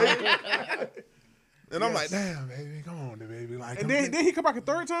yeah, bro. and I'm like, damn, baby, come on, baby. Like, And then he come back a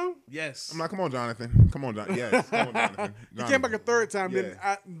third time. Yes. I'm like, come on, Jonathan. Come on, Jonathan. Yes, come on, Jonathan. He came back a third time.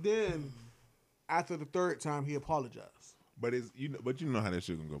 Yeah. Then after the third time, he apologized. But you know how that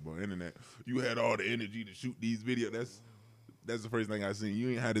shit gonna go, bro. Internet, you had all the energy to shoot these videos. That's the first thing I seen.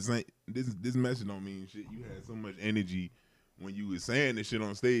 You ain't had this message don't mean shit. You had so much energy when you was saying this shit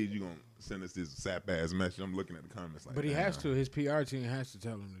on stage. You gonna send us this sap ass message. I'm looking at the comments like, But he damn. has to. His PR team has to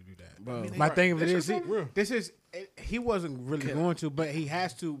tell him to do that. Bro. My thing of it That's is, just real. he wasn't really going to, but he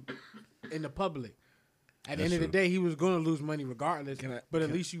has to in the public. At the end of the day, he was going to lose money regardless. But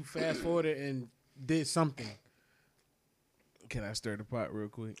at least you fast forwarded and did something. Can I stir the pot real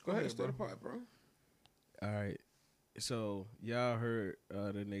quick? Go ahead, stir the pot, bro. All right. So y'all heard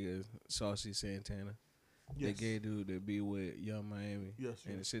the nigga Saucy Santana, the Yes. gay dude that be with Young Miami Yes,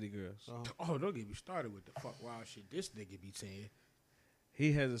 and the yes. City Girls. Oh, don't get me started with the fuck wild shit this nigga be saying.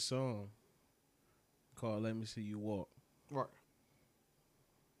 He has a song called "Let Me See You Walk." Right.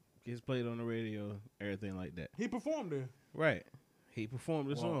 Gets played on the radio, everything like that. He performed there. Right. He performed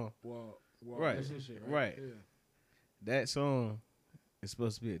the song. Well, Right. that's his shit, Right. Yeah. That song is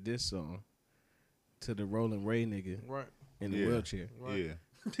supposed to be a diss song to the Rolling Ray nigga Right. in the Yeah. wheelchair. Yeah.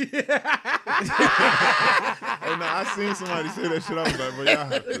 Hey, no, I seen somebody say that shit. I was like, bro, y'all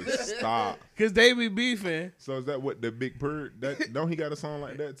have to stop. Cause they be beefing. So is that what the Big Purr? That don't he got a song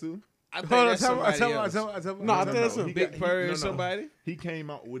like that too? I think Hold on, that's somebody else. No, I think that's no, a he Big got- Purr no, is somebody. He came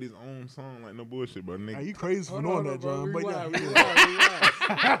out with his own song, like no bullshit, bro. Nigga. Hey, you crazy for knowing that, John. But yeah,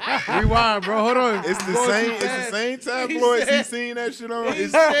 Rewind, bro. Hold on. It's the Boy, same. he It's the said- same he tabloids. He said- seen that shit on. he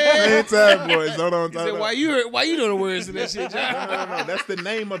It's the same said- tabloids. Hold on, He said, why you know the words in that shit, John? No. That's the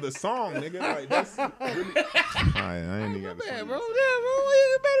name of the song, nigga. Like that's really. Alright, I ain't even got the Man, song. bro, damn, bro, what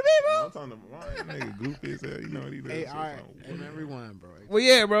you better be, bro? I'm talking about that nigga goofy as hell. You know what he does. Hey, So all right. it's Hey, man, rewind, bro. Well,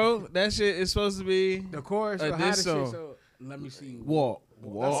 yeah, bro, that shit is supposed to be The chorus, A the hottest diss shit. song. So let me see you. walk, Oh,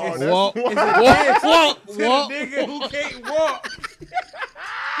 walk, that's walk, why. walk, To the walk. nigga who can't walk.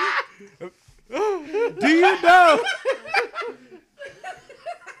 Do you know?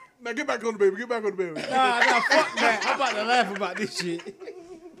 now get back on the baby. Get back on the baby. Nah, fuck that. I'm about to laugh about this shit.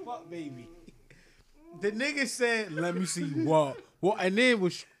 Fuck baby. The nigga said, "Let me see you walk," and then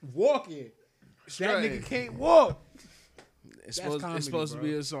was walking. That Strutting. nigga can't walk. It's That's supposed, comedy, it's supposed bro. to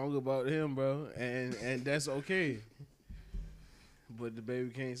be a song about him, bro, and that's okay. But the baby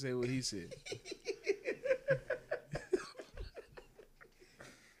can't say what he said.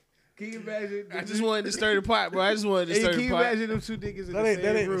 Can you imagine? I just wanted to stir the pot, bro. I just wanted to Hey, stir can the you pot. imagine them two niggas in That the ain't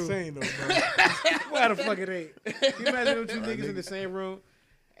same room? the same though, bro. Why the fuck it ain't? Can you imagine them two niggas in the same room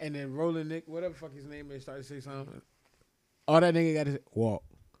and then Roland Nick, whatever fuck his name is, started to say something. All that nigga got to say, walk.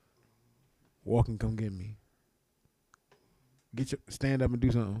 Walk and come get me. Stand up and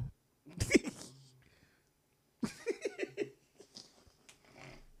do something.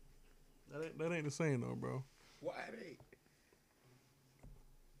 That ain't the same though, bro. Why it ain't?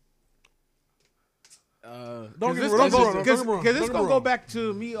 Don't get me Because wrong. Don't this get me wrong. gonna Don't get me go wrong. back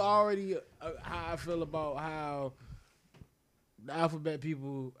to me already how I feel about how the alphabet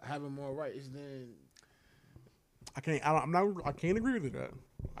people having more rights than I can't agree with that.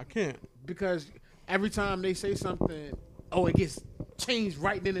 I can't. because every time they say something, it gets changed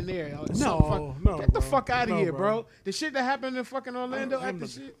right then and there. Oh, No, get the bro. fuck out of No, here, bro. bro. The shit that happened in fucking Orlando after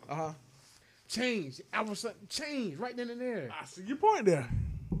shit Uh-huh. changed. I was changed right then and there. I see your point there.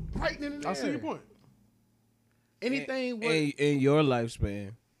 Right then and there. I see your point. Anything with in your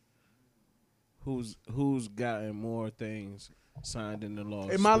lifespan, who's gotten more things signed into law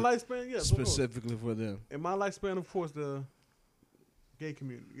In my lifespan, yes. of course. specifically for them? In my lifespan, of course, the gay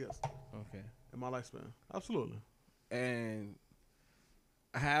community, yes. Okay. In my lifespan, absolutely. And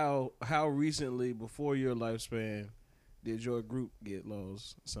how recently before your lifespan did your group get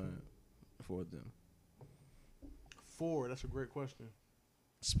laws signed for them? That's a great question.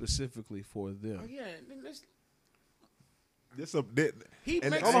 Specifically for them. Oh yeah, then this, This a bit. he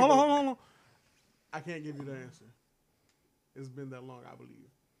And makes Hold on. I can't give you the answer. It's been that long, I believe.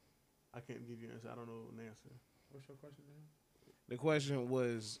 I can't give you an answer. I don't know an answer. What's your question, Dan? The question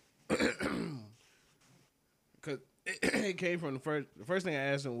was, because it came from the first thing I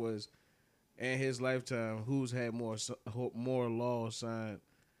asked him was, in his lifetime, who's had more laws signed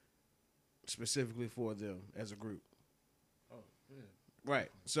specifically for them as a group? Oh, yeah. Right.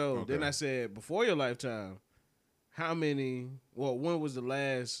 So Okay. then I said, before your lifetime, how many? Well, when was the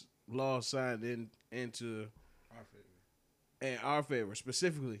last law signed into in our favor,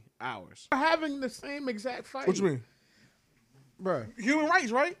 specifically ours? We're having the same exact fight. What you mean? bro? Human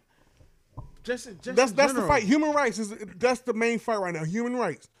rights, right? Just That's in the general. fight. Human rights that's the main fight right now. Human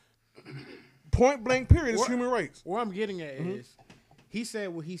rights. Point blank. Period. Is What- human rights. What I'm getting at is, he said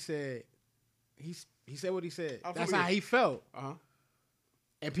what he said. He said what he said. That's Absolutely. how he felt. Uh-huh.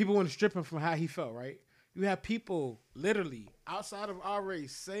 And people want to strip him from how he felt, right? You have people literally outside of our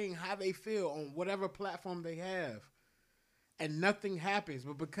race saying how they feel on whatever platform they have, and nothing happens.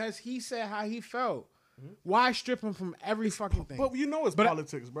 But because he said how he felt, why strip him from every fucking thing? But you know it's But-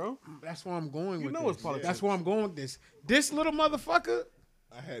 politics, bro. That's where I'm going You with know this. it's politics. That's where I'm going with this. This little motherfucker,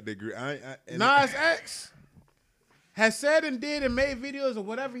 I had to agree. And Nas X, has said and did and made videos of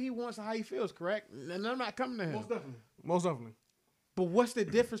whatever he wants and how he feels, correct? And I'm not coming to him. Most definitely. But what's the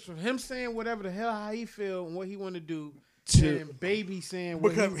difference from him saying whatever the hell how he feel and what he want to do than Baby saying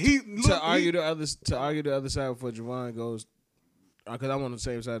what because he he to argue the other side before Javon goes, because I'm on the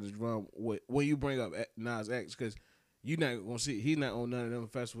same side as Javon. When you bring up Nas X, because you're not gonna see he's not on none of them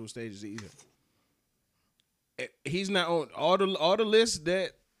festival stages either. He's not on all the lists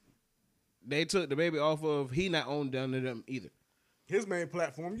that they took the baby off of. He not on none of them either. his main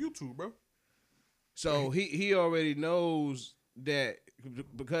platform YouTube, bro. So he already knows that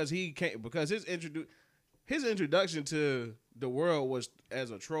because his introduction to the world was as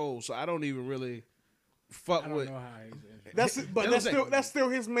a troll. So I don't even really fuck I don't with. know how he's That's it, but that's still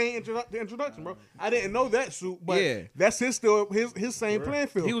his main introduction, bro. I didn't know that suit, but Yeah. that's his same playing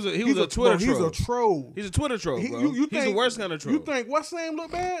field. He was a Twitter troll. He's a troll. He's a Twitter troll, bro. You He's the worst kind of troll. You think what's name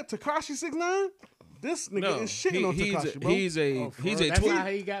look bad? Takashi 6ix9ine? This nigga is shitting on Takashi, bro. He's a That's Twitter. how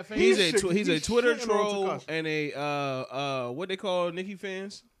he got famous. He's a Twitter shitting on troll Tekashi. and a what they call Nicki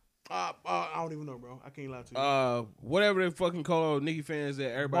fans. I don't even know, bro. I can't lie to you. Whatever they fucking call Nicki fans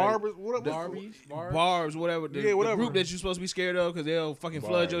that everybody. Barbers, what Barbs, whatever. The whatever. group that you're supposed to be scared of because they'll fucking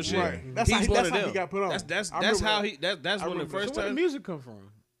flood your shit. Right. That's He's how one he of them. got put on. That's I how remember he. That's one of the remember. first So where the times. music come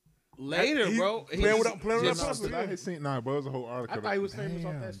from? Later, bro. playing with that just- pussy. I had seen bro, it was a whole article. I thought he was famous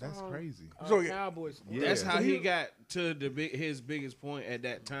off Damn, that That's song. crazy. So, yeah. Cowboys. Yeah. That's how So he he- got to his biggest point at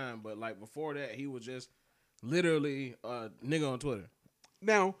that time. But like before that, he was just literally a nigga on Twitter.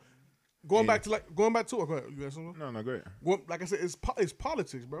 Now, going back to it. Go ahead. You got something? No, go ahead. Like I said, it's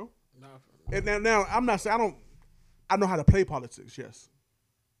politics, bro. Nah, And now I'm not saying I know how to play politics. Yes,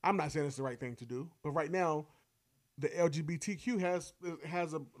 I'm not saying it's the right thing to do, but right now, the LGBTQ has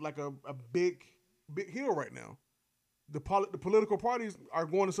a big hill right now. The political parties are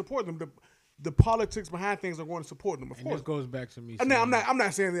going to support them. The politics behind things are going to support them. Of and course. this goes back to me. And now saying- I'm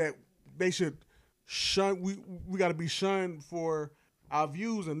not saying that they should shun. We got to be shunned for our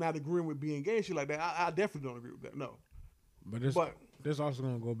views and not agreeing with being gay and shit like that. I definitely don't agree with that. No. But this But- this also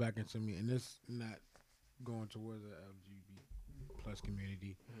gonna go back into me, and this not going towards the LGBT plus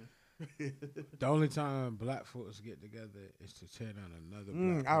community. The only time black folks get together is to tear down another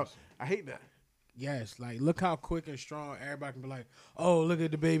black person. I hate that. Yes, like look how quick and strong everybody can be like, oh, look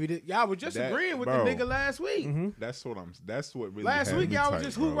at the baby. Y'all was just That- agreeing with bro. the nigga last week. That's what really Last had week me y'all was tight,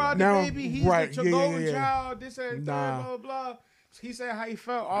 just bro. hoorah the Now, baby. He's right, the yeah, golden yeah. child. This and Nah. that, blah blah. He said how he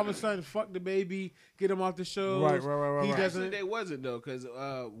felt. All of a sudden, fuck the baby, get him off the show. Right. He Actually, doesn't. they wasn't though, because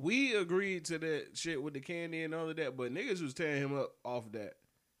we agreed to that shit with the candy and all of that, but niggas was tearing him up off that.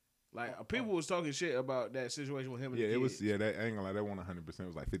 Like people was talking shit about that situation with him. And Yeah, the it kid. was. Yeah, that I ain't gonna lie. That 100%. It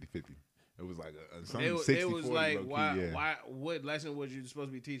was like 50-50. It was like something It 60-40 was like, low-key, why? yeah. Why? What lesson was you supposed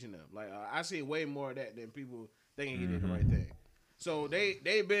to be teaching them? Like, I see way more of that than people thinking he did the right thing. So they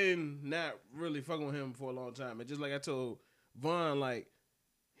been not really fucking with him for a long time. And just like I told Vaughn, like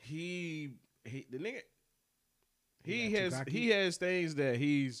the nigga, he has things that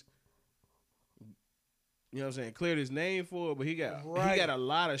he's, you know what I'm saying, cleared his name for, but he got a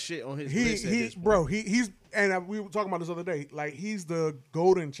lot of shit on his list. At this point. He's and we were talking about this other day. Like he's the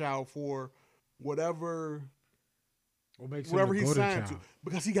golden child for whatever What makes whatever him he the golden signed child? to,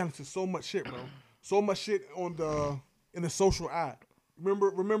 because he got into so much shit, bro. So much shit in the social eye.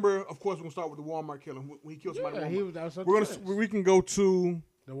 Remember. Of course, we're gonna start with the Walmart killing when he killed somebody. Yeah, at he Walmart. was. That was so We're nuts. we can go to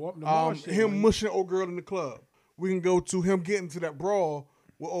the mall shit, him man. mushing old girl in the club. We can go to him getting to that brawl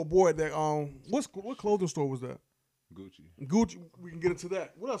with old boy that what clothing store was that? Gucci. We can get into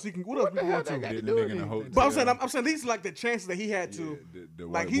that. What else we can go the hell to? that got to The do with nigga in the anything? hotel. But I'm saying these are like the chances that he had to. The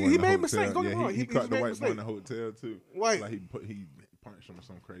like, white he boy in the made hotel. mistakes, don't get me Yeah, wrong. he He caught the made white boy in the mistakes. hotel too. Right. Like he punched him or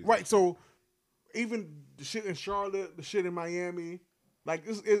something crazy. Right. So even the shit in Charlotte, the shit in Miami, like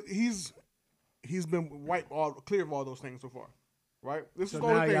he's been clear of all those things so far. Right. This So is the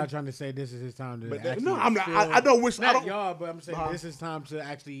now only y'all thing. trying to say this is his time to But that- actually No, I'm not. feel- I don't wish. I Not don't. y'all, but I'm saying Uh-huh. this is time to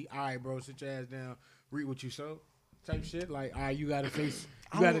actually, all right, bro, sit your ass down, read what you sow, type shit. Like, all right, you gotta face,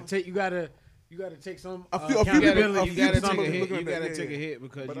 you gotta take some A few accountability. You gotta people take a looking hit. at You that, gotta yeah, take a yeah. hit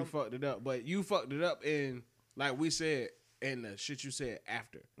because you fucked it up. But you fucked it up in, like we said, in the shit you said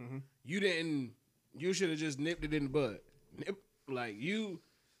after. You didn't. You should have just nipped it in the bud. Like you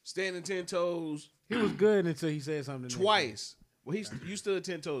standing 10 toes He was good until he said something the next twice. Well, you stood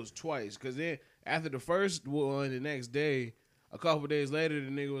 10 toes twice because then after the first one, the next day, a couple days later,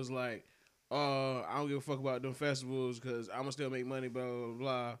 the nigga was like, I don't give a fuck about them festivals because I'm gonna still make money, blah blah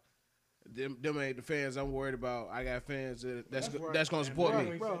blah. Them ain't the fans I'm worried about. I got fans that's gonna support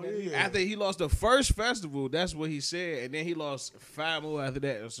me. Bro, yeah. After he lost the first festival, that's what he said, and then he lost 5 more after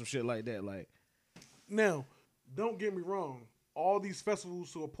that or some shit like that. Like, Now, don't get me wrong. All these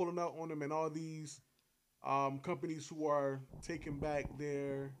festivals who are pulling out on him and all these companies who are taking back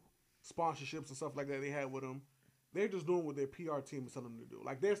their sponsorships and stuff like that they had with him, They're just doing what their PR team is telling them to do.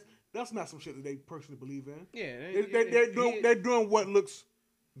 Like that's not some shit that they personally believe in. Yeah, They're doing what looks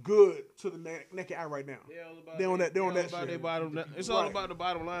good to the naked eye right now. They're on that shit. It's all about the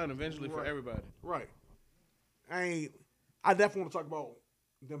bottom line eventually for everybody. Right. I definitely want to talk about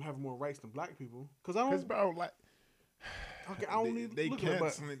them having more rights than black people because I don't. bro, like, Okay, I don't need they to look at it, but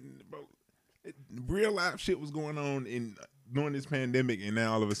canceling, bro. Real life shit was going on during this pandemic, and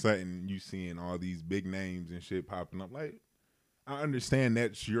now all of a sudden you seeing all these big names and shit popping up. Like, I understand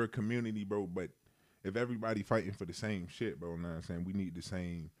that's your community, bro, but if everybody fighting for the same shit, bro, know what I'm saying? We need the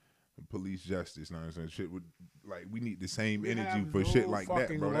same police justice, know what I'm saying? Shit would, like, we need the same We energy have for no shit like that,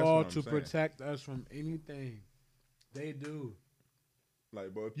 fucking bro. That's law what I'm to saying. protect us from anything. They do.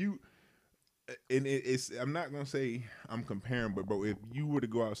 Like, bro, if you, and it's, I'm not gonna say I'm comparing, but bro, if you were to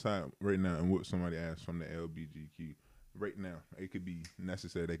go outside right now and whoop somebody ass from the LBGQ, right now, it could be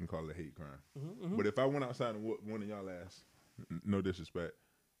necessary. They can call it a hate crime. But if I went outside and whooped one of y'all ass, no disrespect,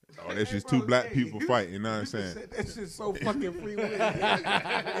 oh, that's just two black people fighting. You know what I'm saying? That shit's so fucking free will.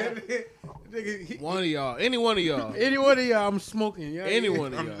 One of y'all, any one of y'all, Any one of y'all, I'm smoking. Yeah, any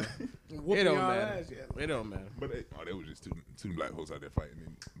one of y'all. Whooping It don't y'all matter. ass, yeah. It don't matter. But they was just two black folks out there fighting.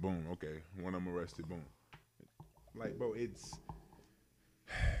 And boom, okay, one of them arrested. Boom. Like, bro, it's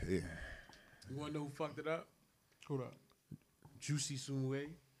yeah. You want to know who fucked it up? hold up. Juicy Sumway.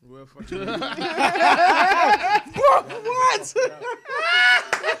 Real fucking. What?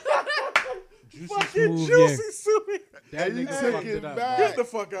 Juicy Fucking Smooth, Juicy yeah. Suey. That you nigga took fucked it it up. back. bro. Get the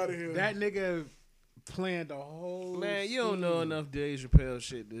fuck out of here. That nigga planned the whole. Man, you don't know scheme. enough Dave Chappelle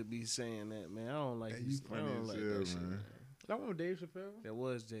shit to be saying that, man. I don't like Hey, this. you I funny don't as like hell, that shit. man. Man. That one Dave Chappelle. That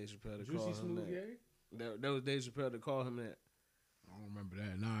was Dave Chappelle to call Juicy him Smooth, that. yeah. That was Dave Chappelle to call him that. I don't remember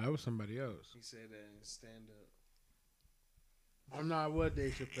that. Nah, that was somebody else. He said that in stand up. I'm not what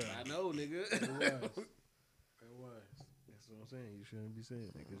Dave Chappelle. I know, nigga. It was. It was. That's what I'm saying. You shouldn't be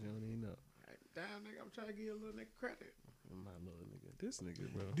saying that because you don't even know. Damn, nigga, I'm trying to give you a little nigga credit. I'm not little nigga. This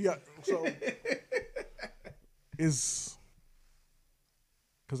nigga, bro. Yeah, so is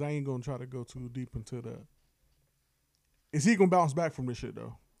because I ain't gonna try to go too deep into that. Is he gonna bounce back from this shit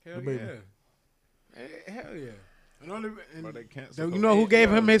though? Hell The baby. yeah. Hell yeah. And only, and But they canceled. you know who gave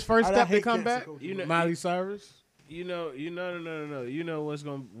him his first I step to hate come cancel back? culture. You know- Miley Cyrus. No. You know what's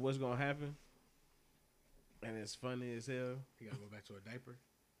gonna happen? And it's funny as hell. He gotta go back to a diaper.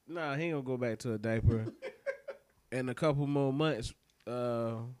 Nah, he ain't gonna go back to a diaper. In a couple more months,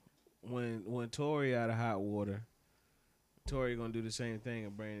 when Tori out of hot water, Tori gonna do the same thing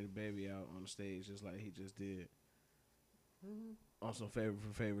and bring the baby out on the stage just like he just did. On some favorite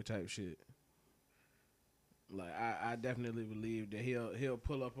for favorite type shit. Like I definitely believe that he'll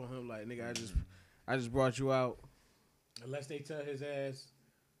pull up on him like, nigga, I just brought you out. Unless they tell his ass,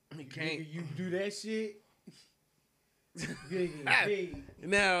 He can't. nigga, you do that shit. You get paid.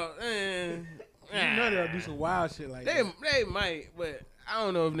 Now, You know they'll do some wild shit like they that. might, but I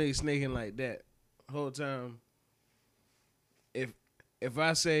don't know if niggas snaking like that whole time. If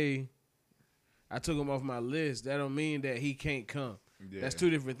I say I took him off my list, that don't mean that he can't come. Yeah. That's two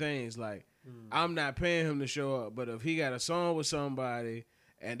different things. Like I'm not paying him to show up, but if he got a song with somebody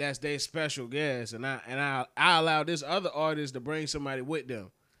and that's their special guest, and I allow this other artist to bring somebody with them,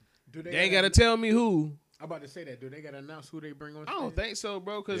 Do they ain't gotta tell me who. I'm about to say that. Do they gotta announce who they bring on I don't stage? think so,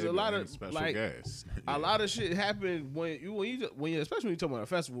 bro. Because Yeah, a lot but of special like guests. a lot of shit happen when you especially when you talking about a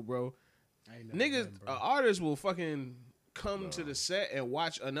festival, bro. I ain't never Niggas, been, bro. artists will fucking come to the set and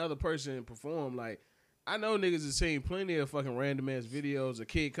watch another person perform. Like, I know niggas have seen plenty of fucking random ass videos of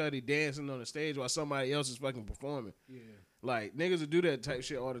Kid Cudi dancing on the stage while somebody else is fucking performing. Yeah. Like, niggas will do that type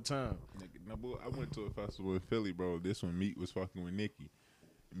shit all the time. Nigga, no, boy, I went to a festival in Philly, bro. This one, Meek was fucking with Nicki.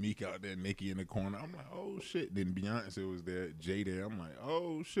 Meek out there, Nicki in the corner. I'm like, oh shit. Then Beyonce was there, Jay there. I'm like,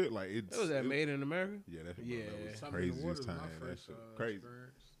 oh shit. Like it's. That was that Made in America? Yeah, that, Yeah. that was Something in the water craziest was time. my That first shit crazy.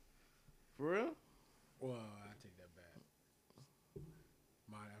 experience. For real? Well, I take that back.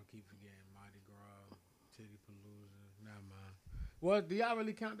 I keep forgetting Mardi Gras, Titty Palooza. Not mine. Well, do y'all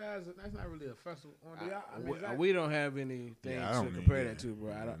really count that as that's not really a festival? Do y'all? I mean, is that- We don't have anything Yeah, I to don't compare even- that to, bro.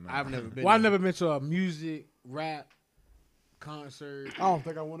 yeah, no. I've never been. well, I've there. never been to a music, rap, concert. I don't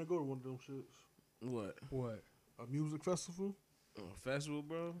think I want to go to one of them shits. What? What? A music festival? A festival,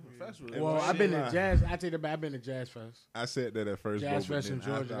 bro? A festival. Yeah, Well, well, I've been shit. to jazz. I take that back. I've been to Jazz Fest. I said that at first, Jazz bro, but Fest in then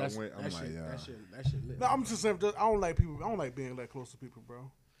Georgia. after That's, I went, I'm that, like, shit, yeah. that shit lit. No, I'm just saying. I don't like people. I don't like being that close to people,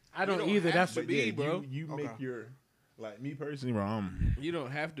 bro. I don't don't either. have That's to what be, yeah, bro. You Okay. make your like me personally, bro. You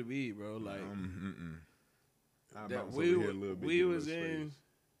don't have to be, bro. Like I that bounce we over here a little bit, we give a was little in, space.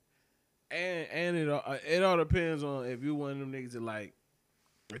 and it all depends on if you one of them niggas that like,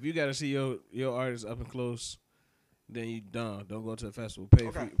 if you got to see your artist up and close, then you done. Don't go to the festival. Pay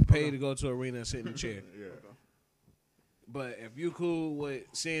pay to go to arena and sit in the chair. Yeah. But if you cool with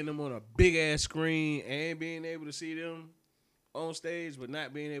seeing them on a big ass screen and being able to see them on stage, but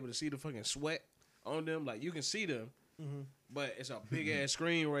not being able to see the fucking sweat on them, like you can see them, but it's a big ass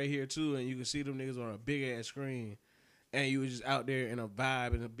screen right here too, and you can see them niggas on a big ass screen, and you was just out there in a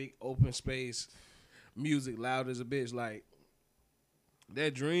vibe in a big open space, music loud as a bitch. Like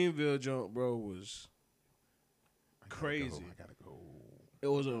that Dreamville jump, bro, was crazy. I gotta go.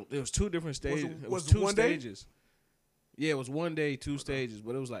 It was two different stages. It was was it two one day? stages. Yeah, it was one day, two stages,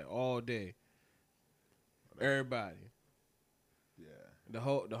 but it was like all day. Everybody. Yeah. The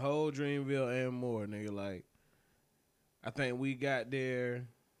whole Dreamville and more, nigga. Like, I think we got there.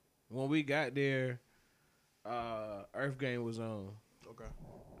 When we got there, Earth Gang was on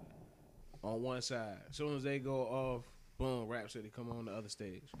one side. As soon as they go off, boom, Rhapsody come on the other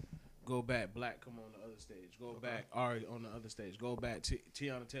stage. Go back, Black come on the other stage. Go back, Ari on the other stage. Go back,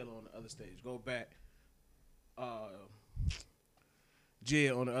 Tiana Taylor on the other stage. Go back,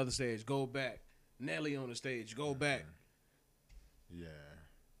 Jid on the other stage. Go back, Nelly on the stage. Go back.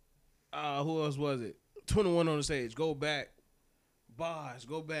 Yeah. Who else was it? 21 on the stage. Go back, Boz.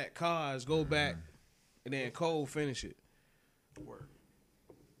 Go back, Cars. Go back, and then Cole finish it.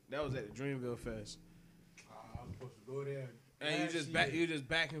 That was at the Dreamville Fest. I was supposed to go there. And you just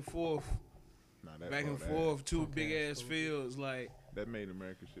back and forth, Nah, that back and brought forth, two Punk big ass ass fields. Like, That made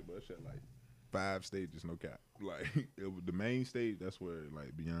American shit, but that shit like 5 stages, no cap. Like it was the main stage. That's where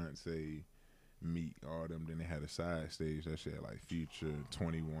like Beyonce, Meek, all them. Then they had a side stage. That shit had, like Future,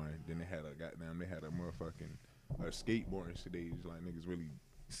 21. Then they had they had a motherfucking skateboarding stage. Like niggas really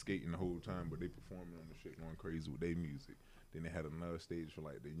skating the whole time, but they performing on the shit, going crazy with their music. Then they had another stage for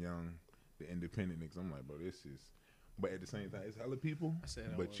like the young, the independent niggas. I'm like, bro, this is. But at the same time, it's hella people. I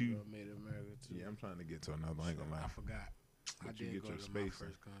said, but you, made it America too. yeah, I'm trying to get to another. I ain't gonna I lie. forgot. I But you did get go your to space my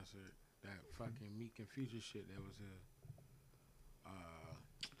first concert. That fucking Meek and Future shit that was what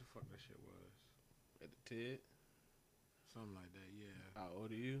the fuck that shit was? At the TED. Something like that, yeah. How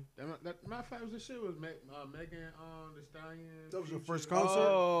old are you? My fact was the shit was Megan the Stallion. That was your Future. first concert?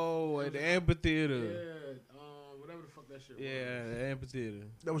 Oh, at the amphitheater. Yeah, whatever the fuck that shit was. Yeah, the amphitheater.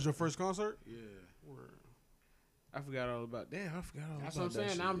 That was your first concert? Yeah. I forgot all about. Damn, I forgot all That's about what I'm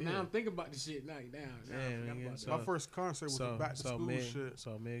saying. that Now, shit. now Yeah. I'm thinking about this shit. Now, I forgot about that. My first concert was the back to school Meg, shit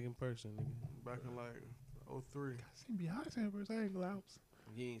Saw Meg in person, nigga. back in like 03. I seen Beyonce first. I ain't gonna.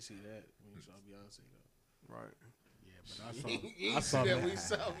 You ain't see that when you saw Beyonce though. Right. Yeah, but I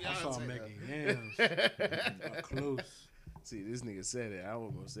saw Megan Yams up close. See, this nigga said it. I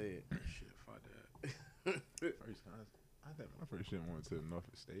wasn't gonna say it. Shit, fuck that. First concert. I think my first shit went to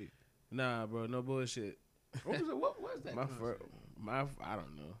Norfolk State. Nah, bro, no bullshit. What was it? What was that? I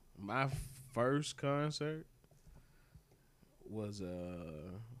don't know. My first concert was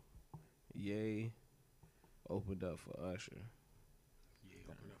Ye opened up for Usher. Yeah,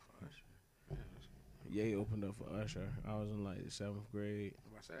 opened up for Usher. Ye opened up for Usher. I was in like the 7th grade.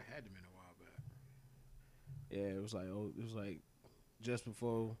 I said it had to been a while back. Yeah, it was like just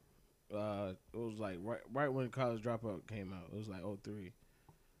before. It was like right when College Dropout came out. It was like 03.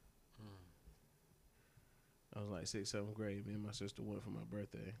 I was like 6th, 7th grade. Me and my sister went for my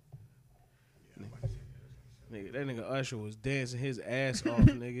birthday. Nigga, that nigga Usher was dancing his ass off,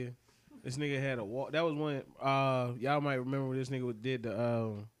 nigga. This nigga had a walk. That was when y'all might remember when this nigga did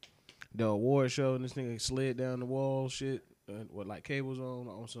the award show and this nigga slid down the wall shit with like cables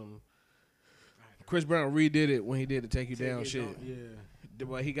on some. Chris Brown redid it when he did the Take You Down shit. Yeah.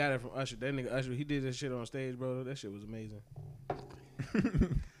 But he got it from Usher. That nigga Usher, he did that shit on stage, bro. That shit was amazing.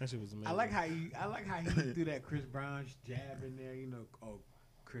 That shit was amazing. I like how he threw that Chris Brown jab in there. You know, oh,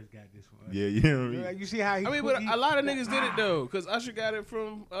 Chris got this one. Yeah, you know what I mean? Yeah, you see how he? I mean, but a lot of niggas did it though, cause Usher got it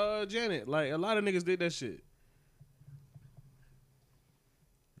from Janet. Like a lot of niggas did that shit.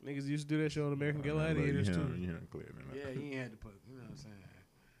 Niggas used to do that shit on American Gladiators too. You hear him clear than that. Yeah, he ain't had to put. You know what I'm saying?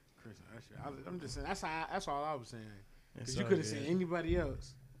 Chris and Usher. I'm just saying. That's all I was saying. Cause you could have said anybody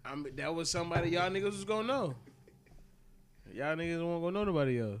else. I mean, that was somebody y'all niggas was gonna know. Y'all niggas won't gonna know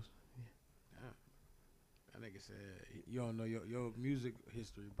nobody else. That nigga said you don't know your music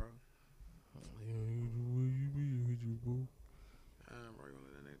history, bro. Bro, you gonna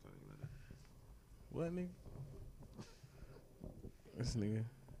let that nigga talk like that? What nigga? This nigga.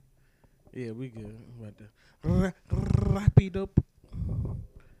 Yeah, we good. About to wrap it up.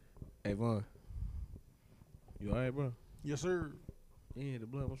 Hey Vaughn, you alright, bro? Yes, sir. You ain't hit the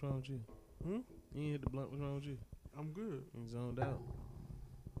blunt. What's wrong with you? Hmm? You ain't hit the blunt. What's wrong with you? I'm good. You zoned out.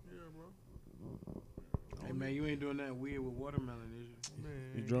 Yeah, bro. Hey man, you ain't doing that weird with watermelon, is you?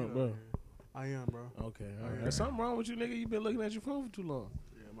 Man, You drunk, get bro? out here. I am, bro. Okay, all right. There's something wrong with you, nigga. You been looking at your phone for too long.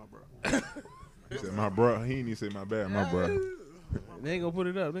 Yeah, my bro. He said my bro. He ain't even say my bad, my bro. They ain't gonna put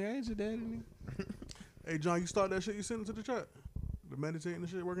it up, nigga. I ain't your daddy, nigga. Hey, John, you start that shit you sent into the chat? The meditating and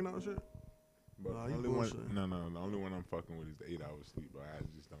shit, working out and shit? But Nah, the you only one, bullshit. no, the only one I'm fucking with is the 8 hours sleep, bro. I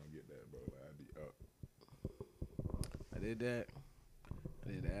just don't get that, bro. Like, I be up. I did that. I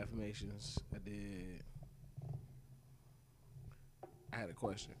did the affirmations. I had a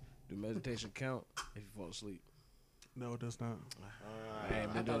question. Do meditation count if you fall asleep? No, it does not. I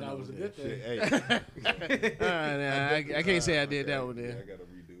ain't been I thought doing that was a good thing. Shit, hey, I can't say I did that one yeah, there. I gotta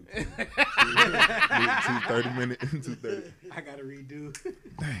redo. 230 minutes. 230. I gotta redo.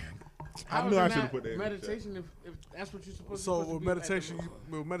 I knew I should have put that in the chat. meditation. If that's what you're supposed So to. with meditation,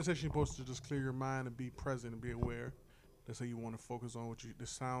 you're supposed to just clear your mind and be present and be aware. That's how you want to focus on the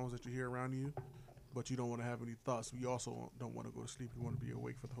sounds that you hear around you, but you don't want to have any thoughts. You also don't want to go to sleep. You want to be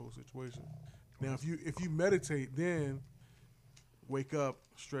awake for the whole situation. Now, if you meditate, then wake up,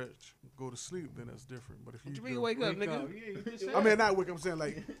 stretch, go to sleep, then that's different. But if you What you mean wake up, nigga? I mean, not wake up. I'm saying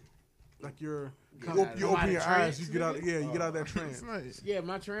like you open your eyes, you get out. Yeah, you get out of that trance. Yeah,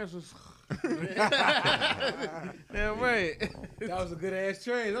 my trance was. Damn right. That was a good ass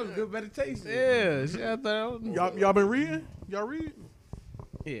trance. That was good meditation. Yeah, shit, I thought. Y'all been reading? Y'all read?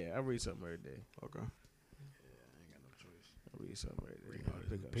 Yeah, I read something every day. Okay. I read something every day.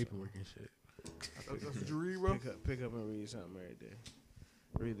 Pick up Paperwork and shit. That's what you read, bro? pick up and read something every day.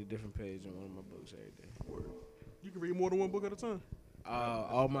 Read a different page in one of my books every day. You can read more than one book at a time.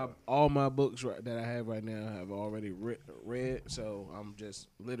 All my books that I have right now have already read, so I'm just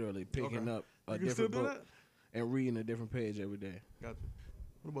literally picking up a You can still different do book and reading a different page every day. Gotcha.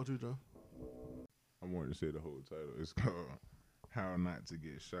 What about you, John? I wanted to say the whole title. It's called "How Not to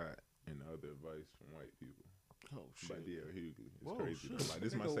Get Shot and Other Advice from White People" Oh by shit! D.L. Hughley. It's Whoa, crazy. shit. Though. Like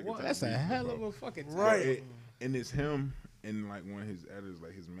this is my second time. That's a reading it, hell bro. of a fucking title. Right. And it's him and like one of his editors,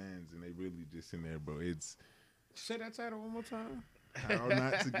 like his mans, and they really just in there, bro. It's Say that title one more time. how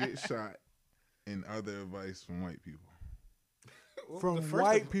not to get shot and other advice from white people. From The first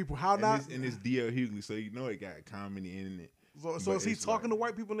white of- people. How And not? it's D.L. Hughley, so you know it got comedy in it. So but is he it's talking like- to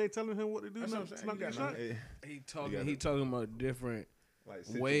white people and they telling him what to do? That's not, what I'm saying. not You get got shot? He talking about different Like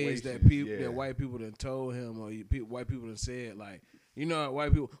ways that situations, people yeah. that white people done told him or white people done said like, you know,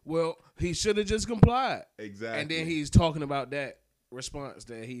 white people. Well, he should have just complied. Exactly. And then he's talking about that response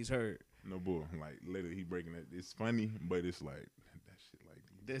that he's heard. no bull. Like literally, he breaking it. It's funny, but it's like that shit. Like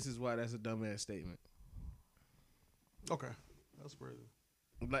This is why that's a dumbass statement. Okay. That's crazy.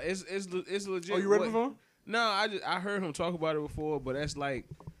 Like it's legit. Oh, you ready what- for him? No, I heard him talk about it before, but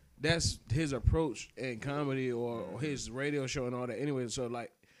that's his approach in comedy or his radio show and all that. Anyway, so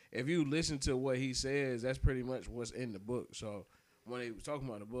like if you listen to what he says, that's pretty much what's in the book. So when he was talking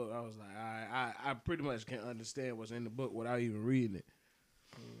about the book, I was like, I pretty much can understand what's in the book without even reading it.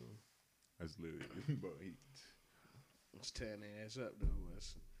 that's literally, bro. It's tearing their ass up though.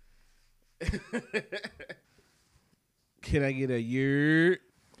 Can I get a year?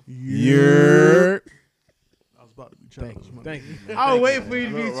 Yeah. I was about to be childish. Thank you. Man. I was waiting for you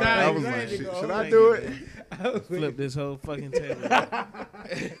to be I trying. was I like, had to shit, go. should I Thank do you, it? man. Flip this whole fucking table.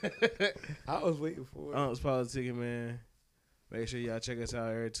 I was waiting for it. It's politicking, man. Make sure y'all check us out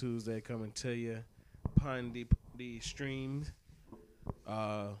every Tuesday. Coming to you upon the streams.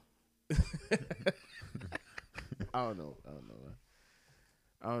 I don't know.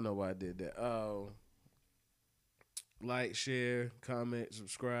 I don't know why I did that. Like, share, comment,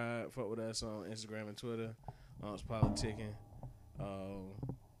 subscribe. Fuck with us on Instagram and Twitter. It's politicking.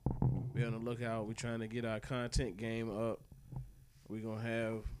 Be on the lookout. We're trying to get our content game up. We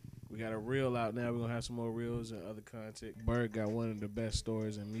got a reel out now. We're gonna have some more reels and other content. Bird got one of the best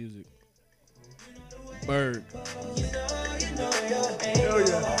stories in music. Bird. Hell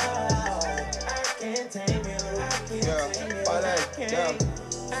yeah.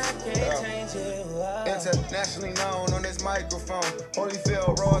 Internationally known on this microphone.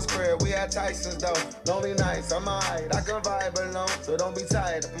 Holyfield, Ross Crib, we had Tyson's though. Lonely nights, I'm alright, I can vibe alone. So don't be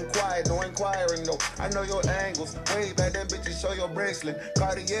tired, I'm quiet, no inquiring though. I know your angles. Way back then, bitches, show your bracelet.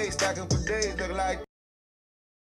 Cartier stacking for days, look like